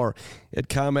Program. Learn more at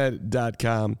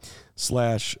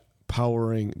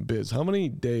ComEd.com/poweringbiz. How many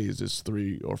days is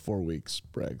 3 or 4 weeks,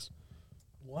 Braggs?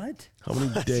 What? How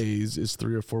many days is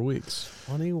 3 or 4 weeks?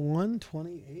 21,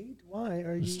 28? Why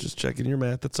are you? Just checking your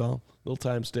math, that's all. Little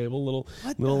time stable, little.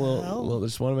 What the hell?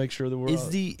 Just want to make sure that we're.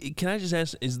 Can I just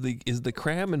ask? Is the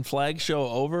Cram and Flag show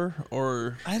over,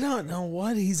 or I don't know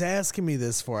what he's asking me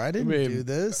this for. I didn't do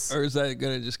this. or is that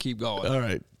gonna just keep going? All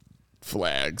right,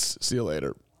 Flags. See you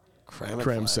later.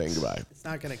 Cram saying goodbye. It's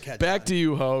not gonna catch. Back to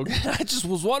you, Hogue. I just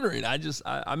was wondering.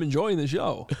 I'm enjoying the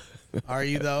show. Are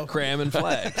you though? Cram and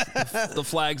Flags, the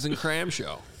Flags and Cram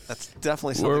show. That's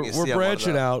definitely something you see. We're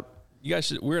branching out. You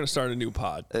guys we're gonna start a new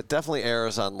pod. It definitely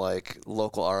airs on like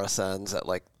local RSNs at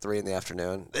like 3 in the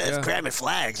afternoon. It's Cram and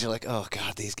Flags. You're like, oh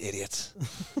god, these idiots.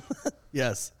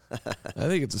 Yes. I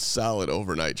think it's a solid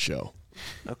overnight show.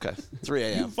 Okay, 3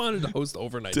 a.m. You wanted to host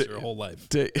overnights your whole life.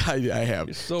 I have.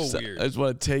 You're so weird. I just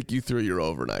want to take you through your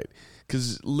overnight.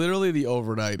 Because literally the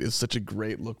overnight is such a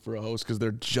great look for a host because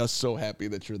they're just so happy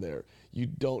that you're there. You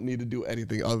don't need to do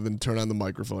anything other than turn on the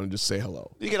microphone and just say hello.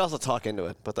 You can also talk into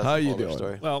it, but that's How a you whole other doing?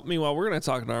 story. Well, meanwhile, we're going to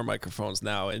talk into our microphones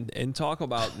now and talk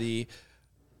about the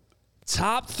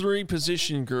top 3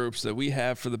 position groups that we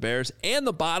have for the Bears and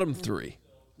the bottom 3.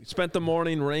 We spent the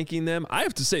morning ranking them. I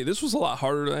have to say, this was a lot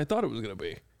harder than I thought it was going to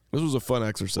be. This was a fun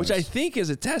exercise. Which I think is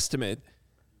a testament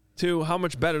to how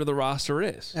much better the roster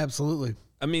is. Absolutely.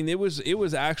 I mean, it was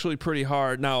actually pretty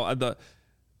hard. Now, the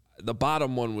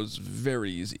bottom one was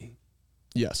very easy.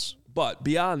 Yes. But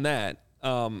beyond that,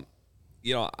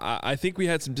 I think we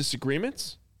had some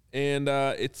disagreements, and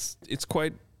it's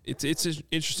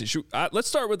interesting. Let's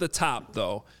start with the top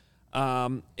though,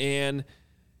 and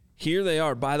here they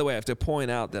are. By the way, I have to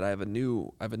point out that I have a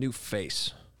new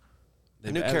face.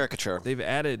 A new caricature. They've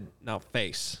added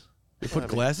face. They put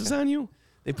glasses on you?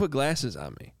 They put glasses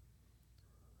on me.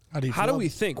 How do we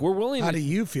think? We're willing. How do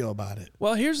you feel about it?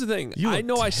 Well, here's the thing. You I look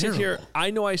know I terrible. sit here. I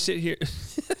know I sit here. I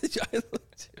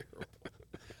look terrible.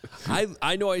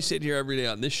 I know I sit here every day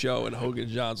on this show and Hogan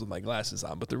Johns with my glasses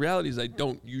on, but the reality is I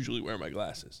don't usually wear my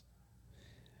glasses.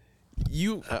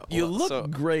 You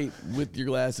look great with your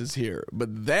glasses here,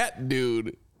 but that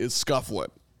dude is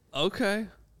scuffling. Okay.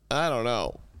 I don't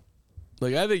know.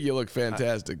 Like, I think you look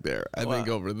fantastic there. I think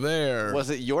over there. Was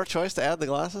it your choice to add the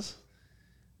glasses?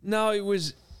 No, it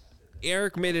was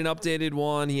Eric made an updated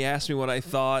one. He asked me what I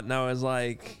thought, and I was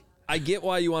like, I get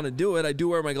why you want to do it. I do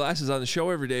wear my glasses on the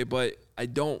show every day, but I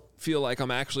don't feel like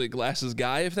I'm actually a glasses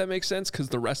guy, if that makes sense, because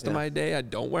the rest of my day I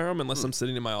don't wear them unless I'm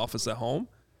sitting in my office at home.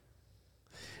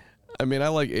 I mean, I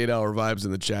like 8 Hour Vibes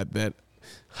in the chat. That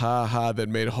that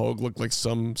made Hogue look like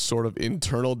some sort of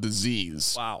internal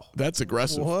disease. Wow. That's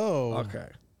aggressive. Whoa. Okay.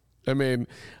 I mean,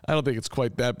 I don't think it's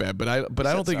quite that bad, but I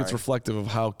don't think it's reflective of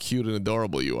how cute and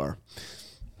adorable you are.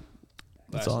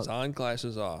 Glasses on,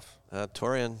 glasses off.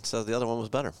 Torian says the other one was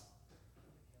better.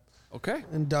 Okay.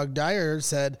 And Doug Dyer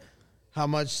said, how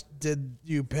much did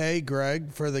you pay,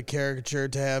 Greg, for the caricature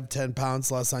to have 10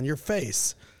 pounds less on your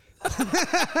face?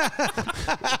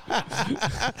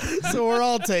 So we're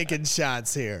all taking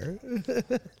shots here.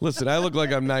 Listen, I look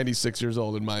like I'm 96 years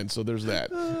old in mine, so there's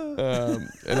that.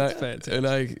 And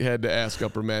I had to ask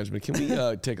upper management, can we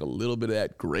take a little bit of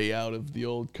that gray out of the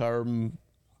old Carm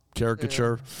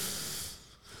caricature? Yeah.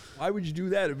 Why would you do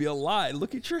that? It'd be a lie.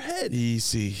 Look at your head.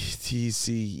 Easy.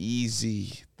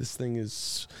 This thing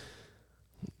is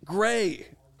gray.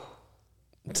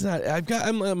 It's not.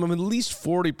 I'm at least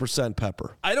 40%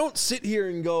 pepper. I don't sit here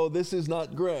and go, this is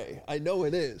not gray. I know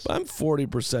it is. I'm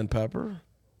 40% pepper.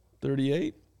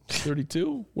 38,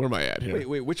 32. Where am I at here?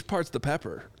 Wait. Which part's the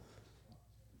pepper?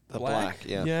 The black.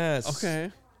 Yeah. Yes.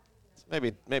 Okay.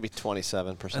 Maybe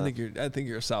 27%. I think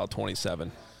you're a solid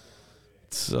 27.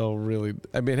 So really,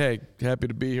 I mean, hey, happy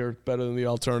to be here. Better than the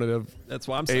alternative. That's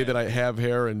why I'm saying. A, that I have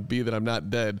hair, and B, that I'm not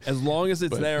dead. As long as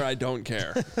it's there, I don't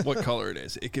care what color it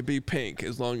is. It could be pink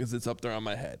as long as it's up there on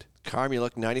my head. Carm, you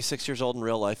look 96 years old in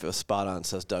real life. It was spot on,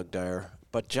 says Doug Dyer.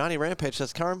 But Johnny Rampage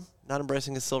says, Carm, not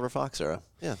embracing his Silver Fox era.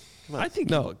 Yeah, come on. I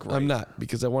think you look great. I'm not,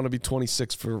 because I want to be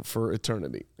 26 for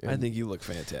eternity. I think you look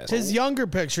fantastic. His younger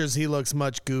pictures, he looks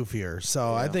much goofier,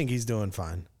 so I think he's doing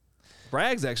fine.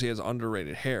 Braggs actually has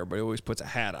underrated hair, but he always puts a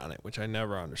hat on it, which I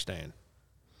never understand.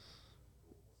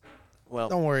 Well,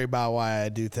 don't worry about why I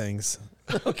do things.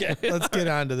 Okay. Let's get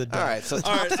on to the all right. So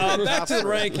back to the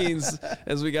rankings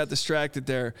as we got distracted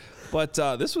there. But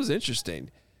this was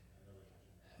interesting.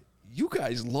 You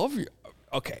guys love your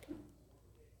 – okay.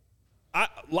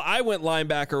 I went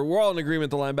linebacker. We're all in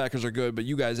agreement the linebackers are good, but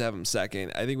you guys have them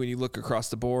second. I think when you look across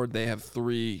the board, they have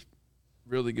 3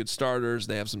 really good starters.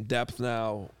 They have some depth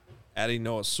now. Adding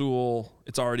Noah Sewell,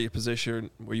 it's already a position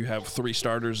where you have 3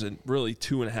 starters in really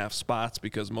 2.5 spots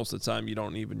because most of the time you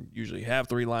don't even usually have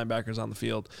 3 linebackers on the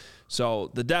field.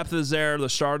 So the depth is there. The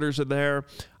starters are there.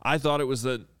 I thought it was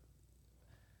where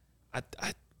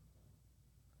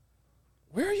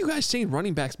are you guys seeing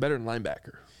running backs better than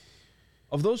linebacker?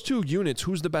 Of those 2 units,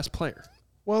 who's the best player?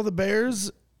 Well, the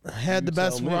Bears had the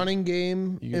best running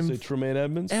game. You can say Tremaine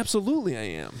Edmonds? Absolutely I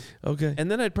am. Okay. And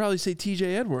then I'd probably say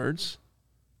TJ Edwards.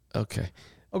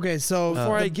 Okay, so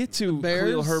before I get to Bears,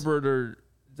 Khalil Herbert or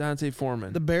Dante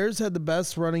Foreman. The Bears had the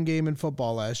best running game in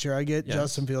football last year. I get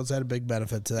Justin Fields had a big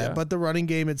benefit to that, but the running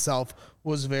game itself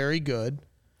was very good.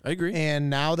 I agree. And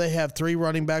now they have 3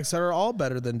 running backs that are all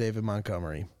better than David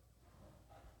Montgomery.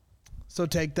 So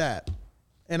take that.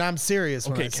 And I'm serious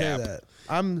when I say that.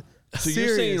 I'm So serious.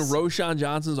 you're saying Roschon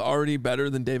Johnson's already better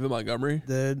than David Montgomery?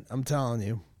 Dude, I'm telling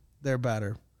you, they're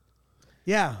better.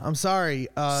 Yeah, I'm sorry.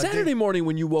 Saturday morning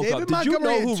when you woke David up, did you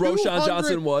know who Montgomery Roschon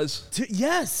Johnson was?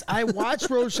 Yes, I watched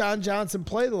Roschon Johnson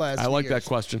play the last I like that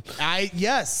question.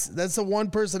 Yes, that's the one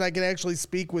person I can actually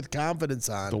speak with confidence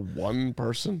on. The one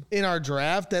person? In our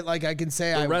draft that I can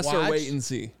say I watched. The rest are wait and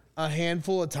see. A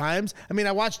handful of times. I mean,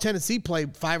 I watched Tennessee play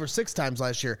 5 or 6 times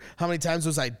last year. How many times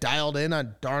was I dialed in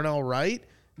on Darnell Wright?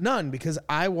 None, because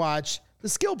I watch the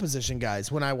skill position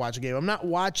guys when I watch a game. I'm not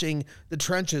watching the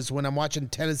trenches when I'm watching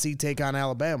Tennessee take on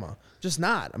Alabama. Just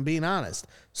not. I'm being honest.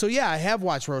 So, yeah, I have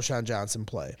watched Roschon Johnson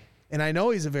play. And I know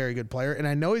he's a very good player, and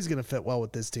I know he's going to fit well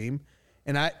with this team.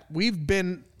 And we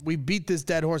beat this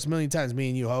dead horse a million times, me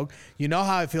and you, Hogue. You know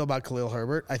how I feel about Khalil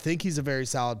Herbert. I think he's a very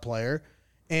solid player.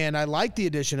 And I like the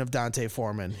addition of Dante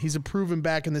Foreman. He's a proven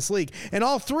back in this league. And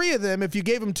all 3 of them, if you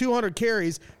gave them 200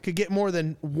 carries, could get more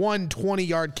than 1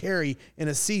 20-yard carry in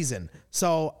a season.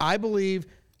 So I believe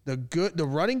the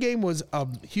running game was a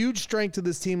huge strength to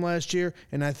this team last year,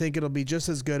 and I think it'll be just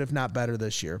as good, if not better,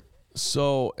 this year.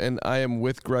 So, and I am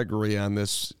with Gregory on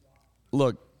this.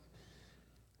 Look,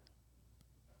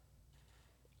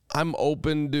 I'm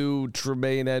open to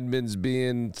Tremaine Edmonds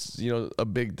being, a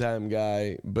big-time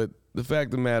guy, but the fact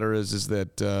of the matter is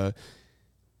that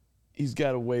he's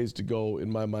got a ways to go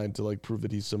in my mind to prove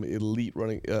that he's some elite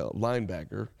running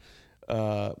linebacker.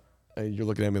 You're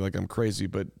looking at me like I'm crazy,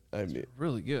 but I mean,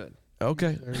 really good.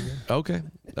 Okay, okay,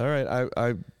 all right.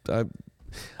 I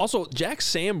also Jack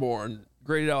Sanborn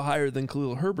graded out higher than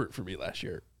Khalil Herbert for me last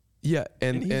year. Yeah,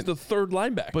 and he's the 3rd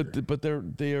linebacker. But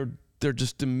they're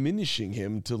just diminishing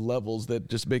him to levels that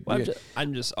just make me.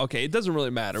 I'm just okay. It doesn't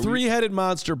really matter. 3-headed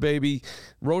monster, baby.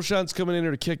 Roschon's coming in here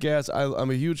to kick ass.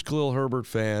 I'm a huge Khalil Herbert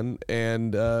fan,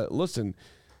 and listen,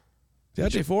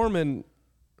 Dante Foreman.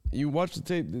 You watch the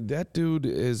tape. That dude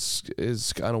is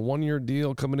on a 1-year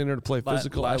deal coming in there to play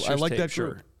physical. I like that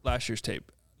sure. Last year's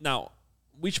tape. Now,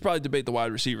 we should probably debate the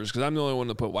wide receivers because I'm the only one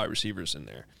to put wide receivers in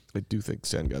there. I do think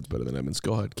Sandgod's better than Edmonds.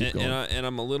 Go ahead, keep going. And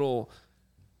I'm a little.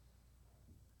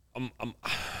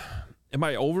 Am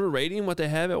I overrating what they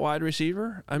have at wide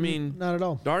receiver? I mean, not at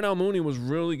all. Darnell Mooney was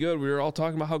really good. We were all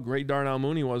talking about how great Darnell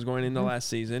Mooney was going into last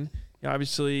season. He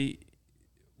obviously,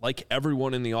 like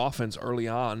everyone in the offense early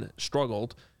on,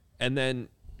 struggled and then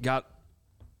got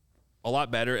a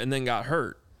lot better and then got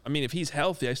hurt. I mean, if he's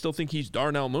healthy, I still think he's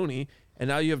Darnell Mooney. And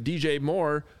now you have DJ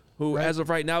Moore, who as of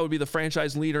right now would be the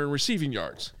franchise leader in receiving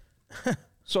yards.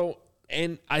 So,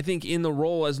 and I think in the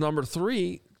role as number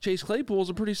 3, Chase Claypool is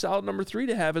a pretty solid number 3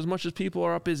 to have. As much as people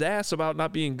are up his ass about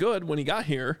not being good when he got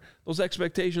here, those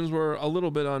expectations were a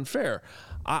little bit unfair.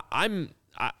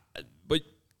 But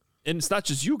and it's not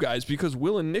just you guys, because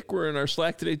Will and Nick were in our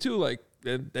Slack today too. Like,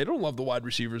 they don't love the wide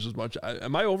receivers as much.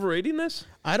 Am I overrating this?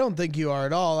 I don't think you are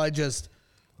at all.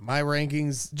 My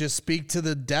rankings just speak to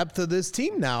the depth of this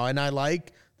team now, and I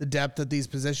like the depth at these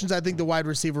positions. I think the wide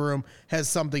receiver room has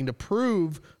something to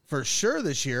prove for sure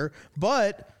this year,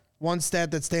 but one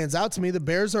stat that stands out to me, the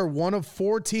Bears are one of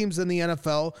 4 teams in the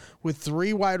NFL with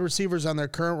 3 wide receivers on their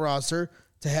current roster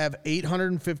to have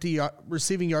 850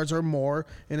 receiving yards or more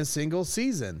in a single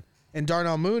season. And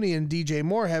Darnell Mooney and DJ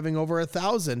Moore having over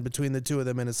 1,000 between the two of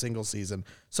them in a single season.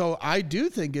 So I do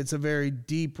think it's a very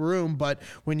deep room, but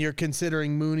when you're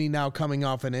considering Mooney now coming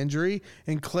off an injury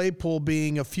and Claypool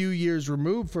being a few years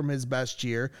removed from his best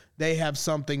year, they have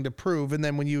something to prove. And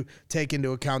then when you take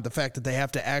into account the fact that they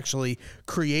have to actually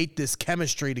create this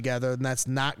chemistry together, and that's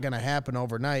not going to happen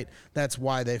overnight, that's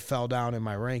why they fell down in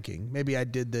my ranking. Maybe I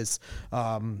did this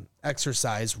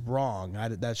exercise wrong.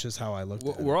 That's just how I looked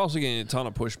at it. We're also getting a ton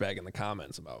of pushback in the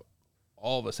comments about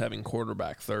all of us having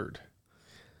quarterback 3rd,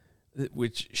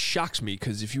 which shocks me,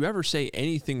 because if you ever say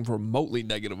anything remotely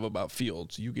negative about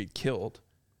Fields, you get killed.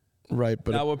 Right,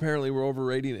 but now apparently we're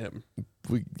overrating him.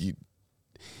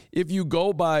 If you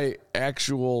go by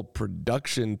actual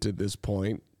production to this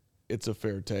point, it's a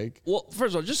fair take. Well,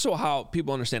 first of all, just so how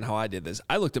people understand how I did this,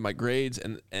 I looked at my grades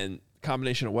and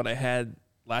combination of what I had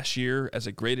last year as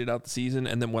I graded out the season,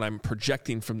 and then what I'm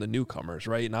projecting from the newcomers,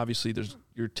 right? And obviously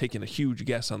you're taking a huge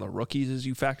guess on the rookies as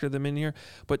you factor them in here.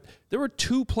 But there were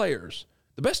 2 players.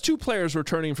 The best 2 players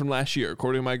returning from last year,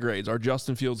 according to my grades, are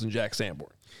Justin Fields and Jack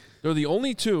Sanborn. They're the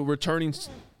only 2 returning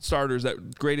starters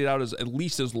that graded out as at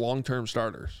least as long-term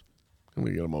starters. I'm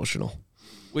going to get emotional.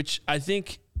 Which I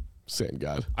think... Thank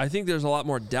God. I think there's a lot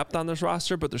more depth on this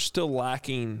roster, but they're still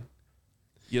lacking,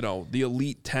 the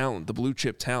elite talent, the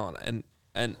blue-chip talent.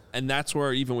 And that's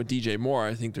where, even with DJ Moore,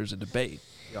 I think there's a debate.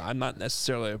 I'm not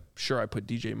necessarily sure I put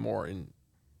DJ Moore in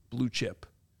blue-chip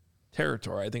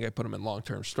territory. I think I put him in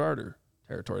long-term starter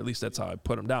territory. At least that's how I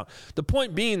put him down. The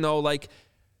point being, though,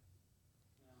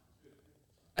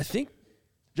 I think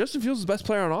Justin Fields is the best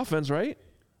player on offense, right?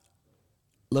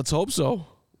 Let's hope so.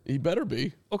 He better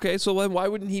be. Okay, so then why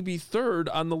wouldn't he be 3rd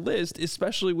on the list,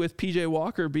 especially with P.J.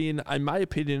 Walker being, in my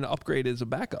opinion, an upgrade as a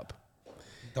backup?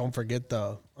 Don't forget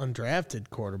the undrafted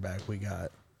quarterback we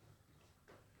got.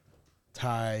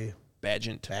 Ty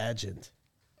Badgent.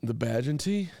 The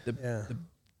Badgenty? Yeah.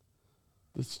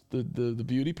 The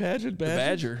beauty pageant? The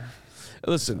Badger.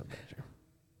 Listen,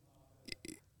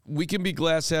 we can be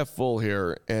glass half full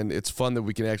here, and it's fun that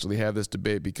we can actually have this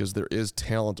debate because there is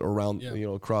talent around,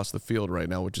 across the field right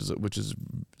now, which is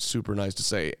super nice to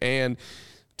say. And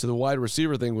to the wide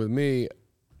receiver thing with me,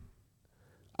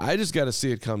 I just got to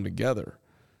see it come together.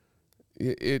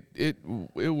 It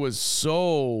was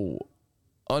so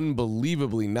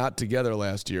unbelievably not together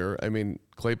last year. I mean,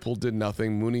 Claypool did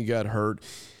nothing. Mooney got hurt.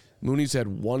 Mooney's had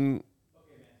one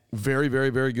very, very,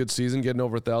 very good season, getting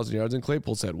over 1,000 yards, and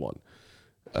Claypool's had one.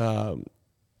 And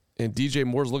DJ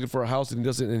Moore's looking for a house, and he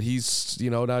doesn't. And he's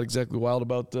not exactly wild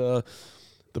about the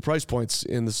price points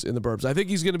in the burbs. I think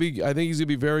he's going to be. I think he's going to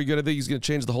be very good. I think he's going to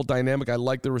change the whole dynamic. I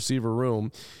like the receiver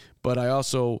room, but I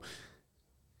also.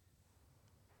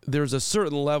 There's a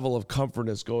certain level of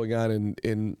comfortness going on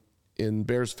in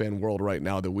Bears fan world right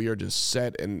now that we are just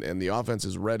set and the offense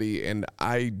is ready. And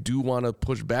I do want to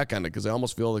push back on it because I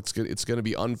almost feel like it's going to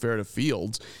be unfair to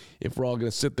Fields if we're all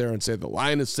going to sit there and say the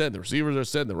line is set, the receivers are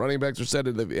set, the running backs are set,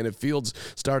 and if Fields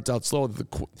starts out slow,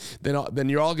 then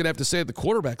you're all going to have to say the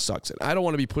quarterback sucks. And I don't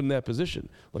want to be put in that position.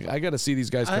 Like, I got to see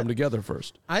these guys come together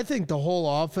first. I think the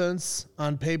whole offense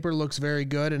on paper looks very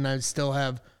good, and I still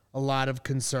have a lot of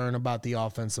concern about the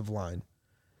offensive line.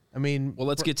 I mean, well,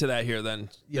 let's get to that here then.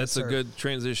 Yes, That's a good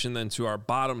transition then to our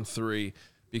bottom 3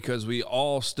 because we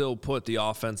all still put the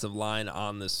offensive line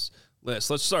on this list.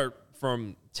 Let's start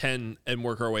from 10 and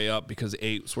work our way up because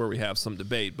 8 is where we have some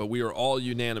debate. But we are all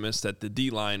unanimous that the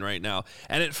D-line right now.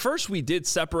 And at first we did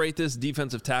separate this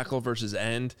defensive tackle versus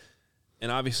end.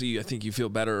 And obviously I think you feel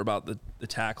better about the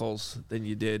tackles than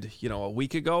you did, a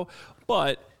week ago.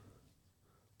 But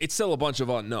it's still a bunch of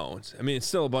unknowns. I mean, it's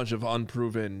still a bunch of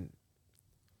unproven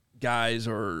guys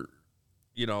or,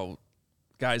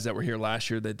 guys that were here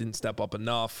last year that didn't step up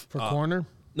enough. For corner?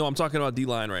 No, I'm talking about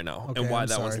D-line right now and why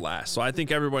that was last. So I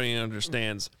think everybody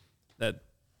understands that,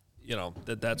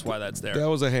 that's why that's there. That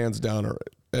was a hands downer.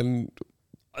 And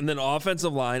then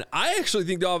offensive line. I actually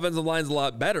think the offensive line's a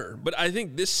lot better. But I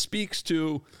think this speaks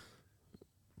to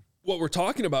what we're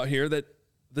talking about here, that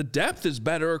the depth is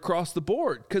better across the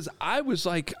board. Because I was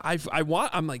like,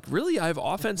 I'm like, really? I have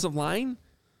offensive line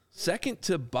second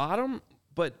to bottom?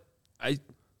 But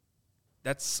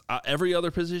that's every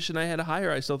other position I had to hire,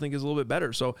 I still think is a little bit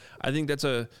better. So I think that's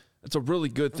a really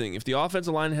good thing. If the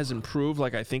offensive line has improved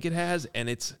like I think it has, and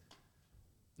it's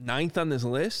 9th on this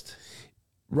list.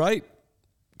 Right.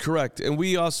 Correct. And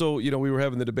we also, we were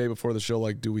having the debate before the show,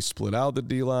 like, do we split out the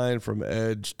D-line from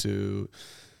edge to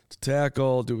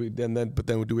tackle? But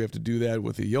then do we have to do that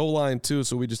with the O-line too?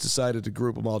 So we just decided to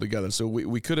group them all together. So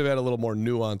we could have had a little more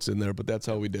nuance in there, but that's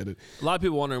how we did it. A lot of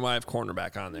people wondering why I have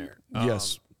cornerback on there.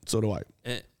 Yes. So do I.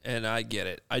 And I get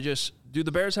it. Do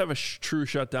the Bears have a true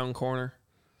shutdown corner?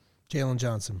 Jalen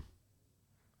Johnson.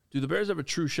 Do the Bears have a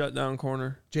true shutdown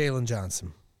corner? Jalen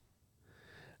Johnson.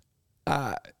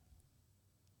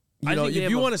 If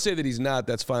you want to say that he's not,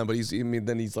 that's fine. But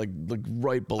then he's like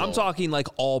right below. I'm talking like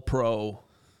all pro,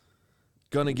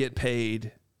 gonna get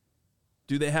paid.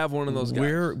 Do they have one of those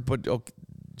guys?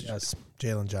 Yes,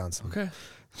 Jalen Johnson. Okay.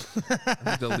 I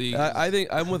think the league. I think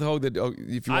I'm with Hogue that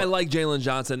I like Jalen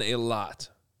Johnson a lot,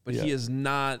 but Yeah. he is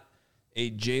not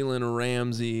a Jalen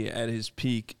Ramsey at his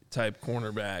peak type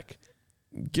cornerback.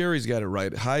 Gary's got it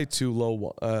right. High 2,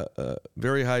 low 1.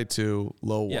 Very high 2,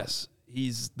 low 1. Yes,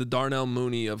 he's the Darnell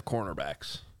Mooney of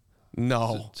cornerbacks.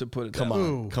 No. To put it Come that way.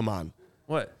 on. Come on.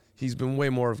 What? He's been way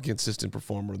more of a consistent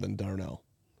performer than Darnell.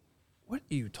 What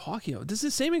are you talking about? This is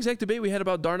the same exact debate we had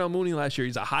about Darnell Mooney last year.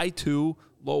 He's a high 2,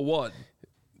 low 1.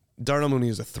 Darnell Mooney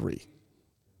is a 3.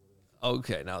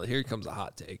 Okay, now here comes a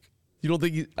hot take. You don't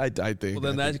think I think. Well,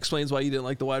 then that explains why you didn't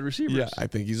like the wide receivers. Yeah, I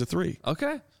think he's a 3.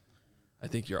 Okay. I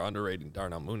think you're underrating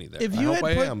Darnell Mooney there. If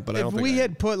we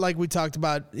had put, like we talked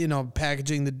about,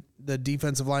 packaging the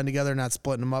defensive line together, not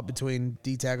splitting them up between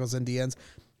D tackles and D ends.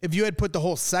 If you had put the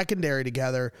whole secondary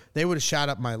together, they would have shot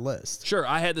up my list. Sure,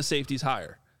 I had the safeties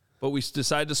higher, but we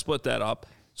decided to split that up.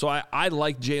 So I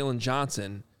like Jalen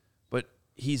Johnson, but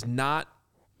he's not.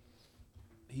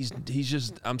 He's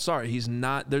just. I'm sorry, he's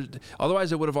not there.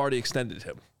 Otherwise, I would have already extended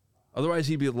him. Otherwise,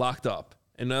 he'd be locked up.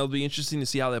 And it'll be interesting to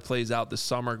see how that plays out this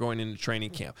summer going into training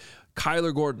camp.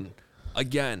 Kyler Gordon,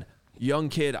 again, young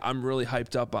kid I'm really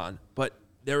hyped up on. But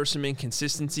there were some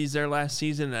inconsistencies there last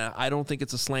season, and I don't think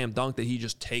it's a slam dunk that he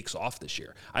just takes off this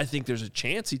year. I think there's a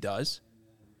chance he does.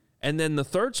 And then the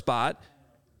third spot,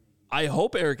 I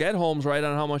hope Eric Edholm's right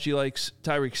on how much he likes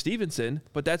Tyreek Stevenson,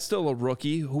 but that's still a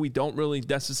rookie who we don't really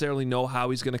necessarily know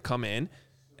how he's going to come in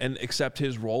and accept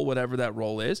his role, whatever that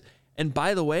role is. And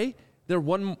by the way, they're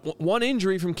one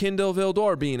injury from Kindle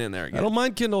Vildor being in there again. I don't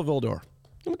mind Kindle Vildor.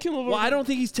 Well, I don't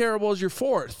think he's terrible as your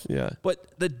fourth. Yeah.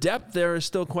 But the depth there is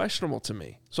still questionable to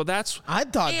me. So that's I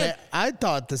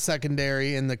thought the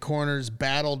secondary and the corners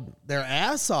battled their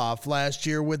ass off last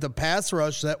year with a pass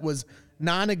rush that was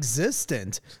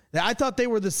non-existent. I thought they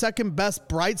were the second best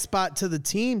bright spot to the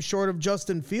team short of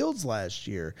Justin Fields last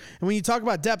year. And when you talk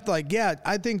about depth, I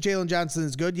think Jalen Johnson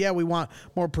is good. Yeah, we want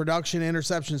more production,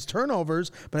 interceptions,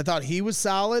 turnovers, but I thought he was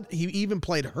solid. He even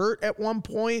played hurt at one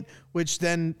point, which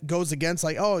then goes against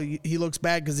he looks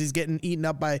bad because he's getting eaten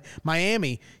up by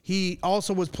Miami. He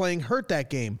also was playing hurt that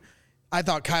game. I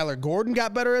thought Kyler Gordon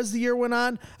got better as the year went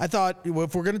on. I thought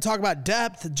if we're going to talk about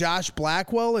depth, Josh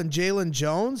Blackwell and Jalen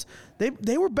Jones,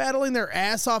 they were battling their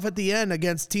ass off at the end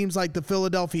against teams like the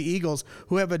Philadelphia Eagles,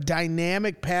 who have a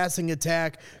dynamic passing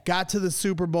attack, got to the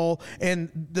Super Bowl,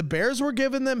 and the Bears were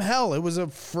giving them hell. It was a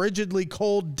frigidly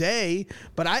cold day,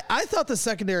 but I thought the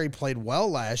secondary played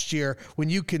well last year when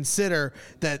you consider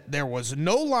that there was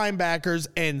no linebackers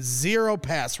and zero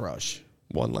pass rush.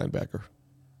 One linebacker.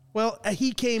 Well,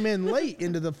 he came in late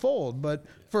into the fold, but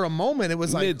for a moment it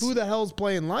was who the hell's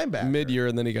playing linebacker? Mid-year,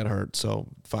 and then he got hurt, so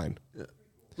fine.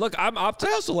 Look, I'm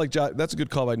optimistic. I also like Josh. That's a good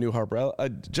call by New Harper.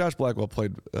 Josh Blackwell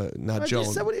played not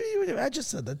Jones. I just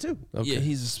said that too. Okay. Yeah,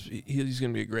 he's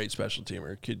going to be a great special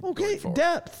teamer. Okay,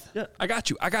 depth. Yeah, I got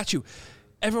you.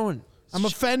 Everyone. I'm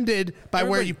offended by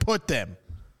where you put them.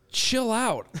 chill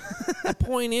out. The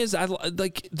point is,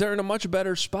 they're in a much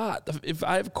better spot. If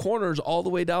I have corners all the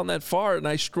way down that far, and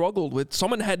I struggled with,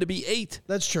 someone had to be 8.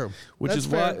 That's true. Which That's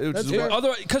is fair. why, That's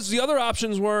fair. Because the other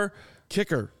options were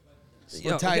kicker.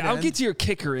 Tight I'll end. get to your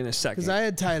kicker in a second. Because I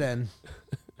had tight end.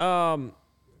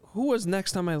 Who was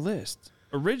next on my list?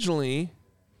 Originally,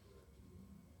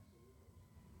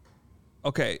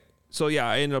 okay, so yeah,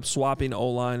 I ended up swapping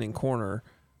O-line and corner.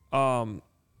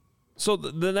 So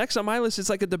the next on my list is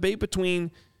like a debate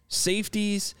between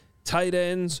safeties, tight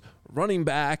ends, running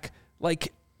back.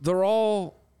 Like, they're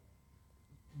all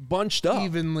bunched up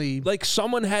Evenly. Like,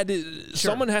 someone has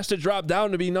to drop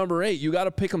down to be number 8. You got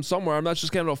to pick them somewhere. I'm not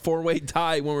just going to have a 4-way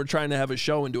tie when we're trying to have a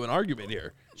show and do an argument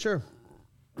here. Sure.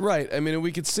 Right. I mean,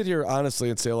 we could sit here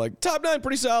honestly and say, like, top 9,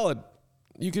 pretty solid.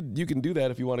 You can do that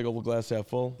if you want to go glass half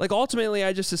full. Like, ultimately,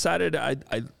 I just decided I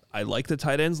like the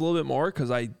tight ends a little bit more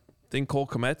because I think Cole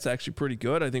Kmet's actually pretty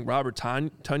good. I think Robert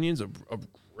Tonyan's a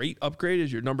great upgrade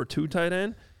as your number 2 tight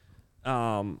end.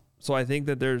 So I think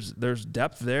that there's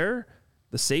depth there.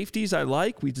 The safeties I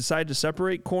like. We decided to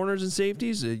separate corners and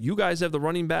safeties. You guys have the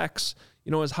running backs,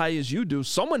 as high as you do.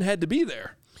 Someone had to be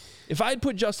there. If I'd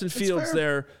put Justin Fields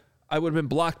there, I would have been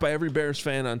blocked by every Bears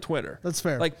fan on Twitter. That's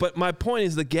fair. But my point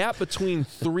is the gap between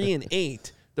 3 and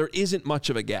 8, there isn't much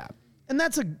of a gap. And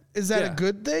is that a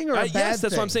good thing or a bad thing? Yes,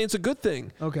 that's what I'm saying. It's a good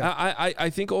thing. Okay. I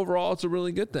think overall it's a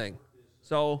really good thing.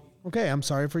 So. Okay, I'm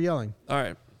sorry for yelling. All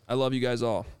right. I love you guys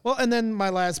all. Well, and then my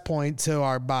last point to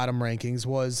our bottom rankings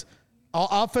was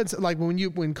offense. Like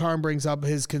when Carm brings up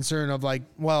his concern of like,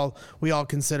 well, we all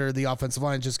consider the offensive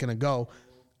line just going to go.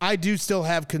 I do still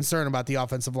have concern about the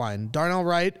offensive line. Darnell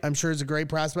Wright, I'm sure, is a great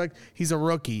prospect. He's a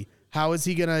rookie. How is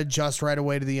he going to adjust right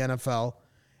away to the NFL?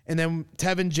 And then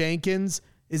Tevin Jenkins,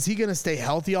 is he going to stay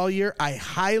healthy all year? I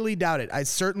highly doubt it. I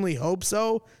certainly hope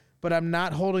so, but I'm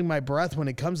not holding my breath when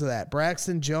it comes to that.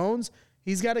 Braxton Jones,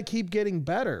 he's got to keep getting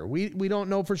better. We don't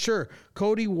know for sure.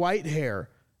 Cody Whitehair,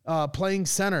 playing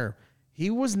center. He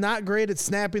was not great at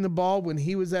snapping the ball when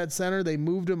he was at center. They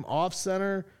moved him off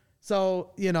center. So,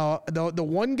 the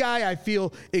one guy I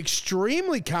feel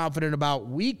extremely confident about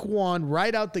week 1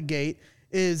 right out the gate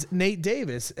is Nate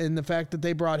Davis and the fact that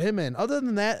they brought him in. Other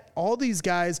than that, all these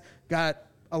guys got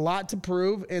a lot to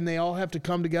prove, and they all have to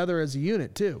come together as a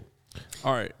unit too.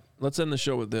 All right, let's end the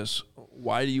show with this.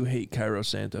 Why do you hate Cairo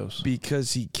Santos?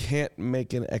 Because he can't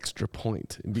make an extra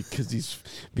point.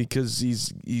 Because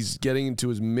he's getting into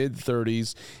his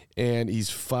mid-30s and he's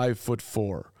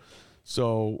 5'4".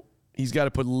 So he's got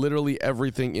to put literally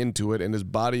everything into it, and his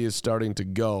body is starting to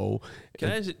go.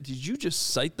 Did you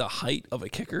just cite the height of a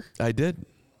kicker? I did.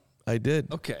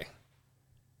 Okay.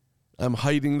 I'm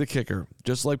hiding the kicker.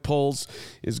 Just like Poles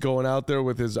is going out there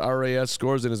with his RAS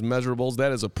scores and his measurables.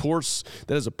 That is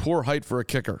a poor height for a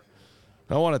kicker.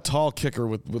 I want a tall kicker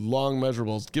with long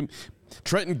measurables.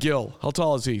 Trenton Gill. How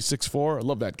tall is he? 6'4"? I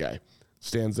love that guy.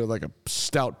 Stands there like a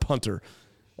stout punter.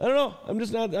 I don't know. I'm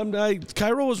just not.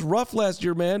 Cairo was rough last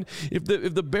year, man. If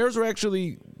the Bears were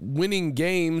actually winning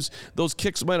games, those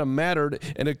kicks might have mattered,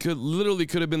 and it could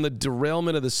have been the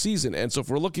derailment of the season. And so, if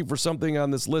we're looking for something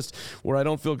on this list where I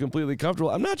don't feel completely comfortable,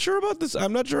 I'm not sure about this.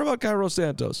 I'm not sure about Cairo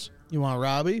Santos. You want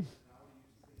Robbie?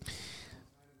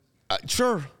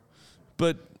 Sure,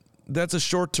 but that's a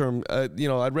short term.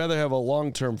 I'd rather have a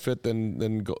long term fit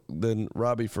than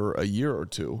Robbie for a year or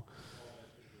two,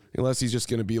 unless he's just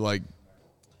going to be like.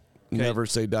 Okay. Never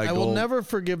say die I goal. will never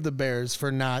forgive the Bears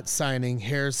for not signing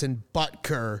Harrison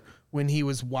Butker when he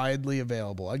was widely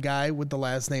available. A guy with the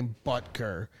last name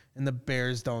Butker, and the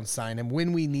Bears don't sign him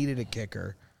when we needed a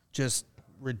kicker. Just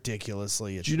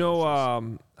ridiculously. Do you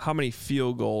know how many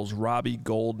field goals Robbie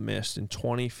Gould missed in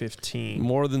 2015?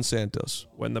 More than Santos.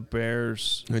 When the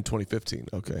Bears... In 2015,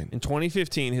 okay. In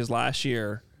 2015, his last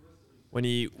year, when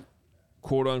he,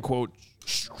 quote-unquote,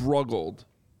 struggled...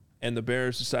 and the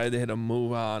Bears decided they had to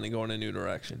move on and go in a new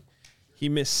direction. He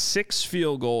missed 6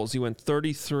 field goals. He went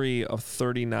 33 of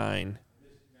 39.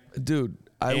 Dude.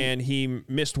 And he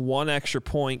missed 1 extra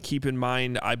point. Keep in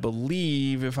mind, I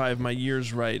believe, if I have my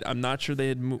years right, I'm not sure they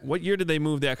had what year did they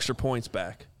move the extra points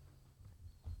back?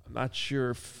 I'm not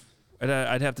sure.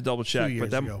 I'd have to double check. 2 years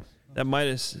but ago. That might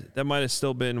have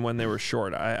still been when they were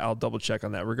short. I'll double check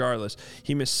on that. Regardless,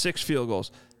 he missed 6 field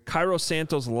goals. Cairo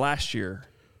Santos last year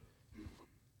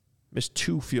missed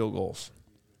 2 field goals.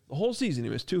 The whole season, he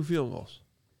missed 2 field goals.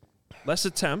 Less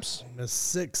attempts.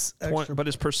 Missed 6 extra. But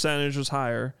his percentage was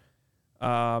higher.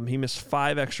 He missed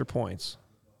 5 extra points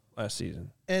last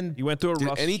season. And he went through a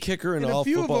rough... Any kicker in and all a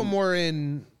few football... of them were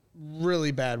in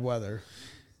really bad weather.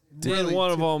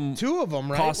 One of them... 2 of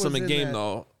them, right? Cost them a game,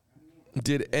 though.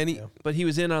 But he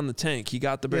was in on the tank. He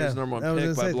got the Bears' number one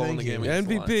pick by blowing the game.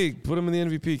 MVP. Put him in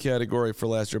the MVP category for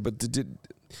last year. But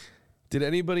did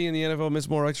anybody in the NFL miss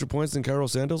more extra points than Cairo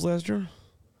Santos last year?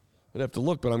 I'd have to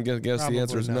look, but I'm going to guess the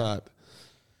answer is not.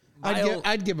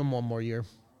 I'd give him one more year.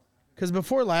 Because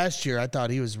before last year, I thought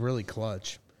he was really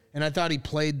clutch. And I thought he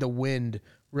played the wind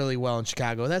really well in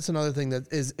Chicago. That's another thing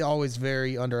that is always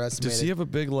very underestimated. Does he have a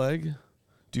big leg?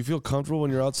 Do you feel comfortable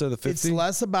when you're outside the 50? It's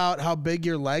less about how big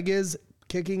your leg is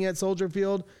kicking at Soldier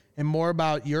Field and more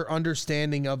about your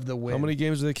understanding of the wind. How many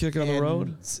games do they kick on the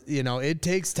road? You know, it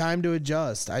takes time to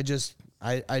adjust. I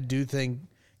do think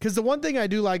 – because the one thing I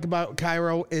do like about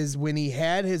Cairo is when he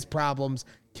had his problems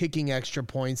kicking extra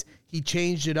points, he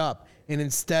changed it up. And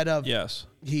instead of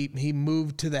he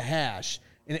moved to the hash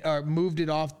or moved it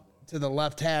off to the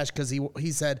left hash because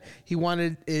he said he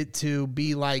wanted it to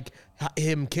be like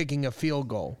him kicking a field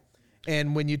goal.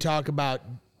 And when you talk about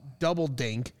double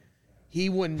dink, he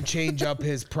wouldn't change up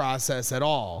his process at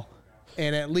all.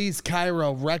 And at least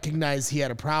Cairo recognized he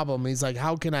had a problem. He's like,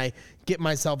 how can I get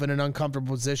myself in an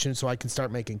uncomfortable position so I can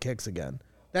start making kicks again?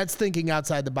 That's thinking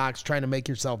outside the box, trying to make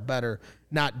yourself better,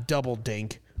 not double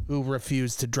dink, who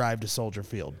refused to drive to Soldier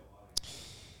Field.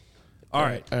 All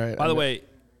right. By the way,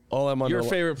 your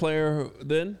favorite player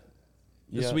then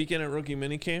this weekend at rookie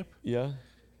minicamp? Yeah.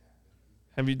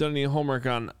 Have you done any homework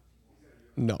on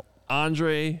No.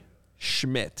 Andre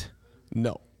Schmidt?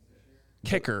 No.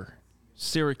 Kicker,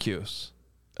 Syracuse.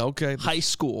 Okay. High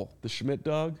school. The Schmidt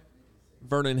dog?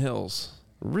 Vernon Hills.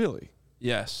 Really?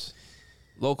 Yes.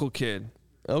 Local kid.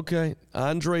 Okay.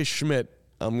 Andre Schmidt,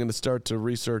 I'm going to start to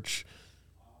research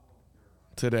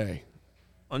today.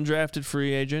 Undrafted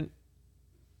free agent.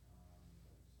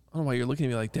 I don't know why you're looking at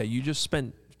me like that. You just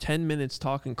spent 10 minutes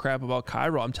talking crap about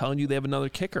Cairo. I'm telling you they have another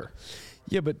kicker.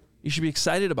 Yeah, but you should be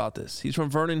excited about this. He's from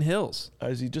Vernon Hills.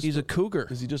 He's a Cougar.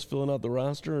 Is he just filling out the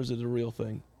roster, or is it a real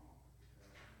thing?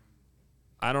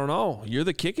 I don't know. You're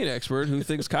the kicking expert who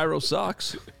thinks Cairo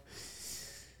sucks.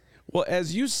 Well,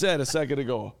 as you said a second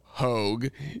ago, Hogue,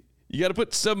 you got to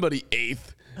put somebody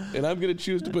eighth, and I'm going to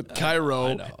choose to put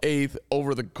Cairo eighth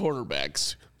over the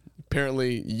quarterbacks.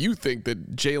 Apparently, you think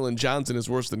that Jalen Johnson is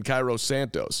worse than Cairo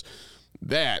Santos.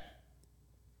 That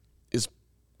is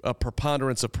a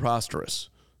preponderance of preposterous.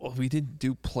 Well, we didn't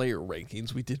do player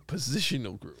rankings. We did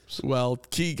positional groups. Well,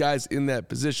 key guys in that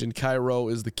position. Cairo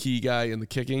is the key guy in the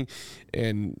kicking,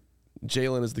 and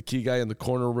Jalen is the key guy in the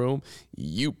corner room.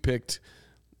 You picked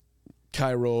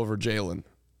Cairo over Jalen.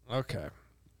 Okay.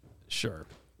 Sure.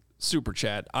 Super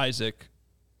chat. Isaac.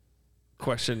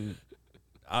 Question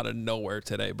out of nowhere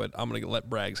today, but I'm going to let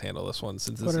Braggs handle this one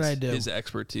since this is his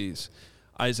expertise.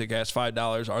 Isaac asked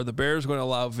 $5. Are the Bears going to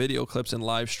allow video clips and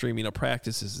live streaming of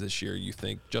practices this year, you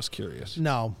think? Just curious.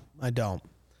 No, I don't.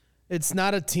 It's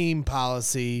not a team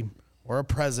policy or a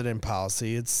president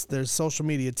policy. It's their social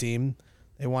media team.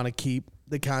 They want to keep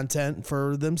the content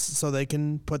for them so they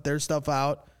can put their stuff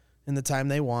out in the time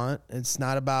they want. It's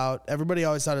not about – everybody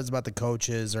always thought it was about the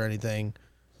coaches or anything.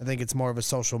 I think it's more of a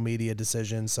social media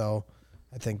decision, so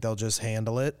I think they'll just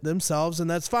handle it themselves, and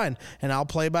that's fine. And I'll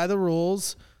play by the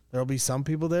rules. There'll be some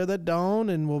people there that don't,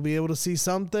 and we'll be able to see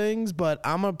some things, but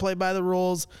I'm going to play by the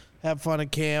rules, have fun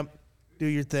at camp, do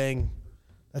your thing.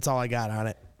 That's all I got on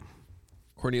it.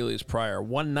 Cornelius Pryor,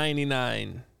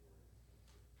 $199.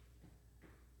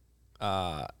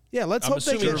 Yeah, let's hope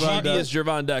they get GD is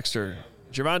Gervon Dexter.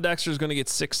 Gervon Dexter is going to get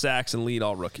 6 sacks and lead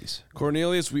all rookies.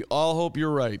 Cornelius, we all hope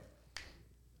you're right.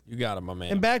 You got him, my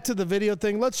man. And back to the video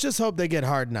thing, let's just hope they get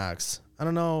Hard Knocks. I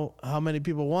don't know how many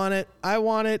people want it. I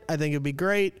want it. I think it'd be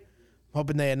great. I'm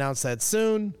hoping they announce that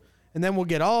soon. And then we'll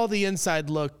get all the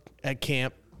inside look at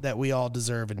camp that we all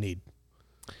deserve and need.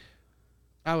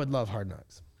 I would love Hard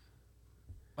Knocks.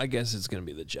 I guess it's going to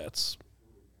be the Jets,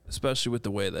 especially with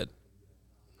the way that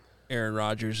Aaron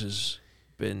Rodgers has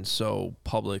been so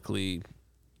publicly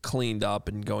cleaned up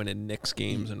and going to Knicks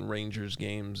games and Rangers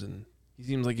games, and he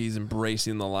seems like he's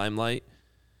embracing the limelight.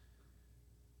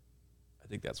 I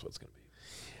think that's what it's going to be.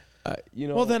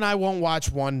 Well, then I won't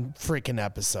watch one freaking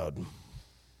episode.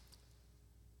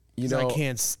 I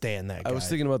can't stand that guy. I was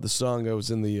thinking about the song. I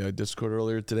was in the Discord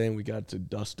earlier today, and we got to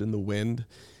Dust in the Wind.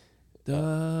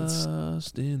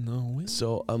 Dust in the wind.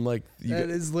 So I'm like, that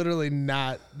is literally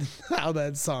not how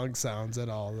that song sounds at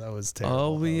all. That was terrible.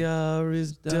 All we are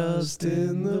is dust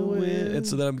in the wind. And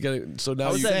so then I'm getting. So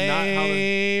now was that not how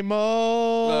same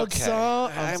old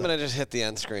song. I'm gonna just hit the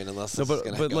end screen unless this is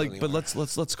gonna go anywhere. But let's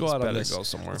go out on this. Go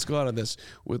somewhere. Let's go out on this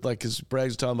with because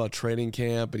Bragg's talking about training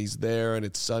camp and he's there and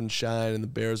it's sunshine and the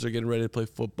Bears are getting ready to play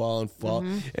football and fall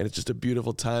and it's just a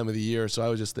beautiful time of the year. So I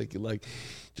was just thinking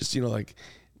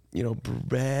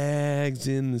Brags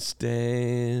in the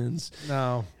stands.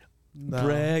 No.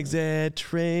 Brags at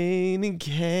training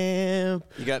camp.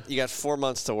 You got 4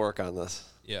 months to work on this.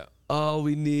 Yeah. All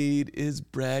we need is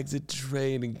Brags at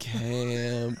training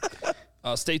camp.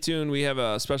 Stay tuned. We have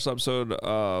a special episode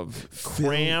of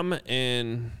Cram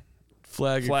and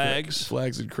Flags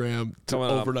and Cram coming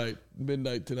overnight,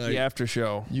 midnight tonight. The after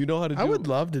show. You know how to do I would it.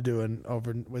 love to do an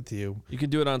over with you. You can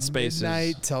do it on Spaces.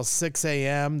 Midnight till 6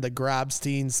 a.m. The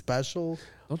Grobstein special.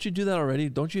 Don't you do that already?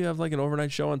 Don't you have like an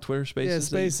overnight show on Twitter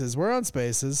Spaces? Yeah, Spaces. We're on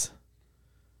Spaces.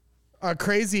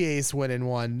 Crazy Ace went in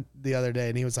one the other day,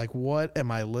 and he was like, "What am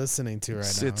I listening to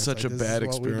right now?" It's such a bad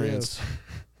experience.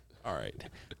 All right.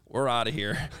 We're out of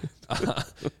here.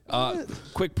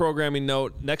 Quick programming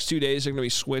note. Next 2 days are going to be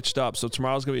switched up. So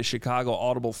tomorrow's going to be a Chicago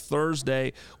Audible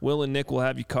Thursday. Will and Nick will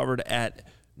have you covered at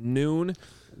noon.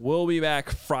 We'll be back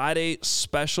Friday,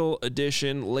 special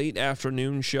edition, late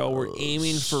afternoon show. We're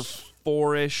aiming for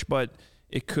 4-ish, but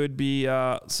it could be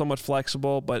somewhat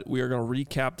flexible. But we are going to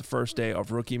recap the first day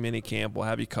of rookie minicamp. We'll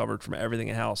have you covered from everything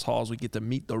in House Halls. We get to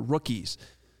meet the rookies.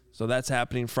 So that's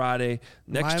happening Friday.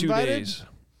 Next 2 days.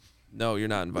 No, you're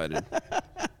not invited.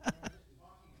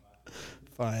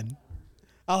 Fine.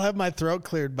 I'll have my throat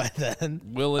cleared by then.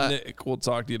 Will and Nick, we'll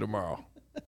talk to you tomorrow.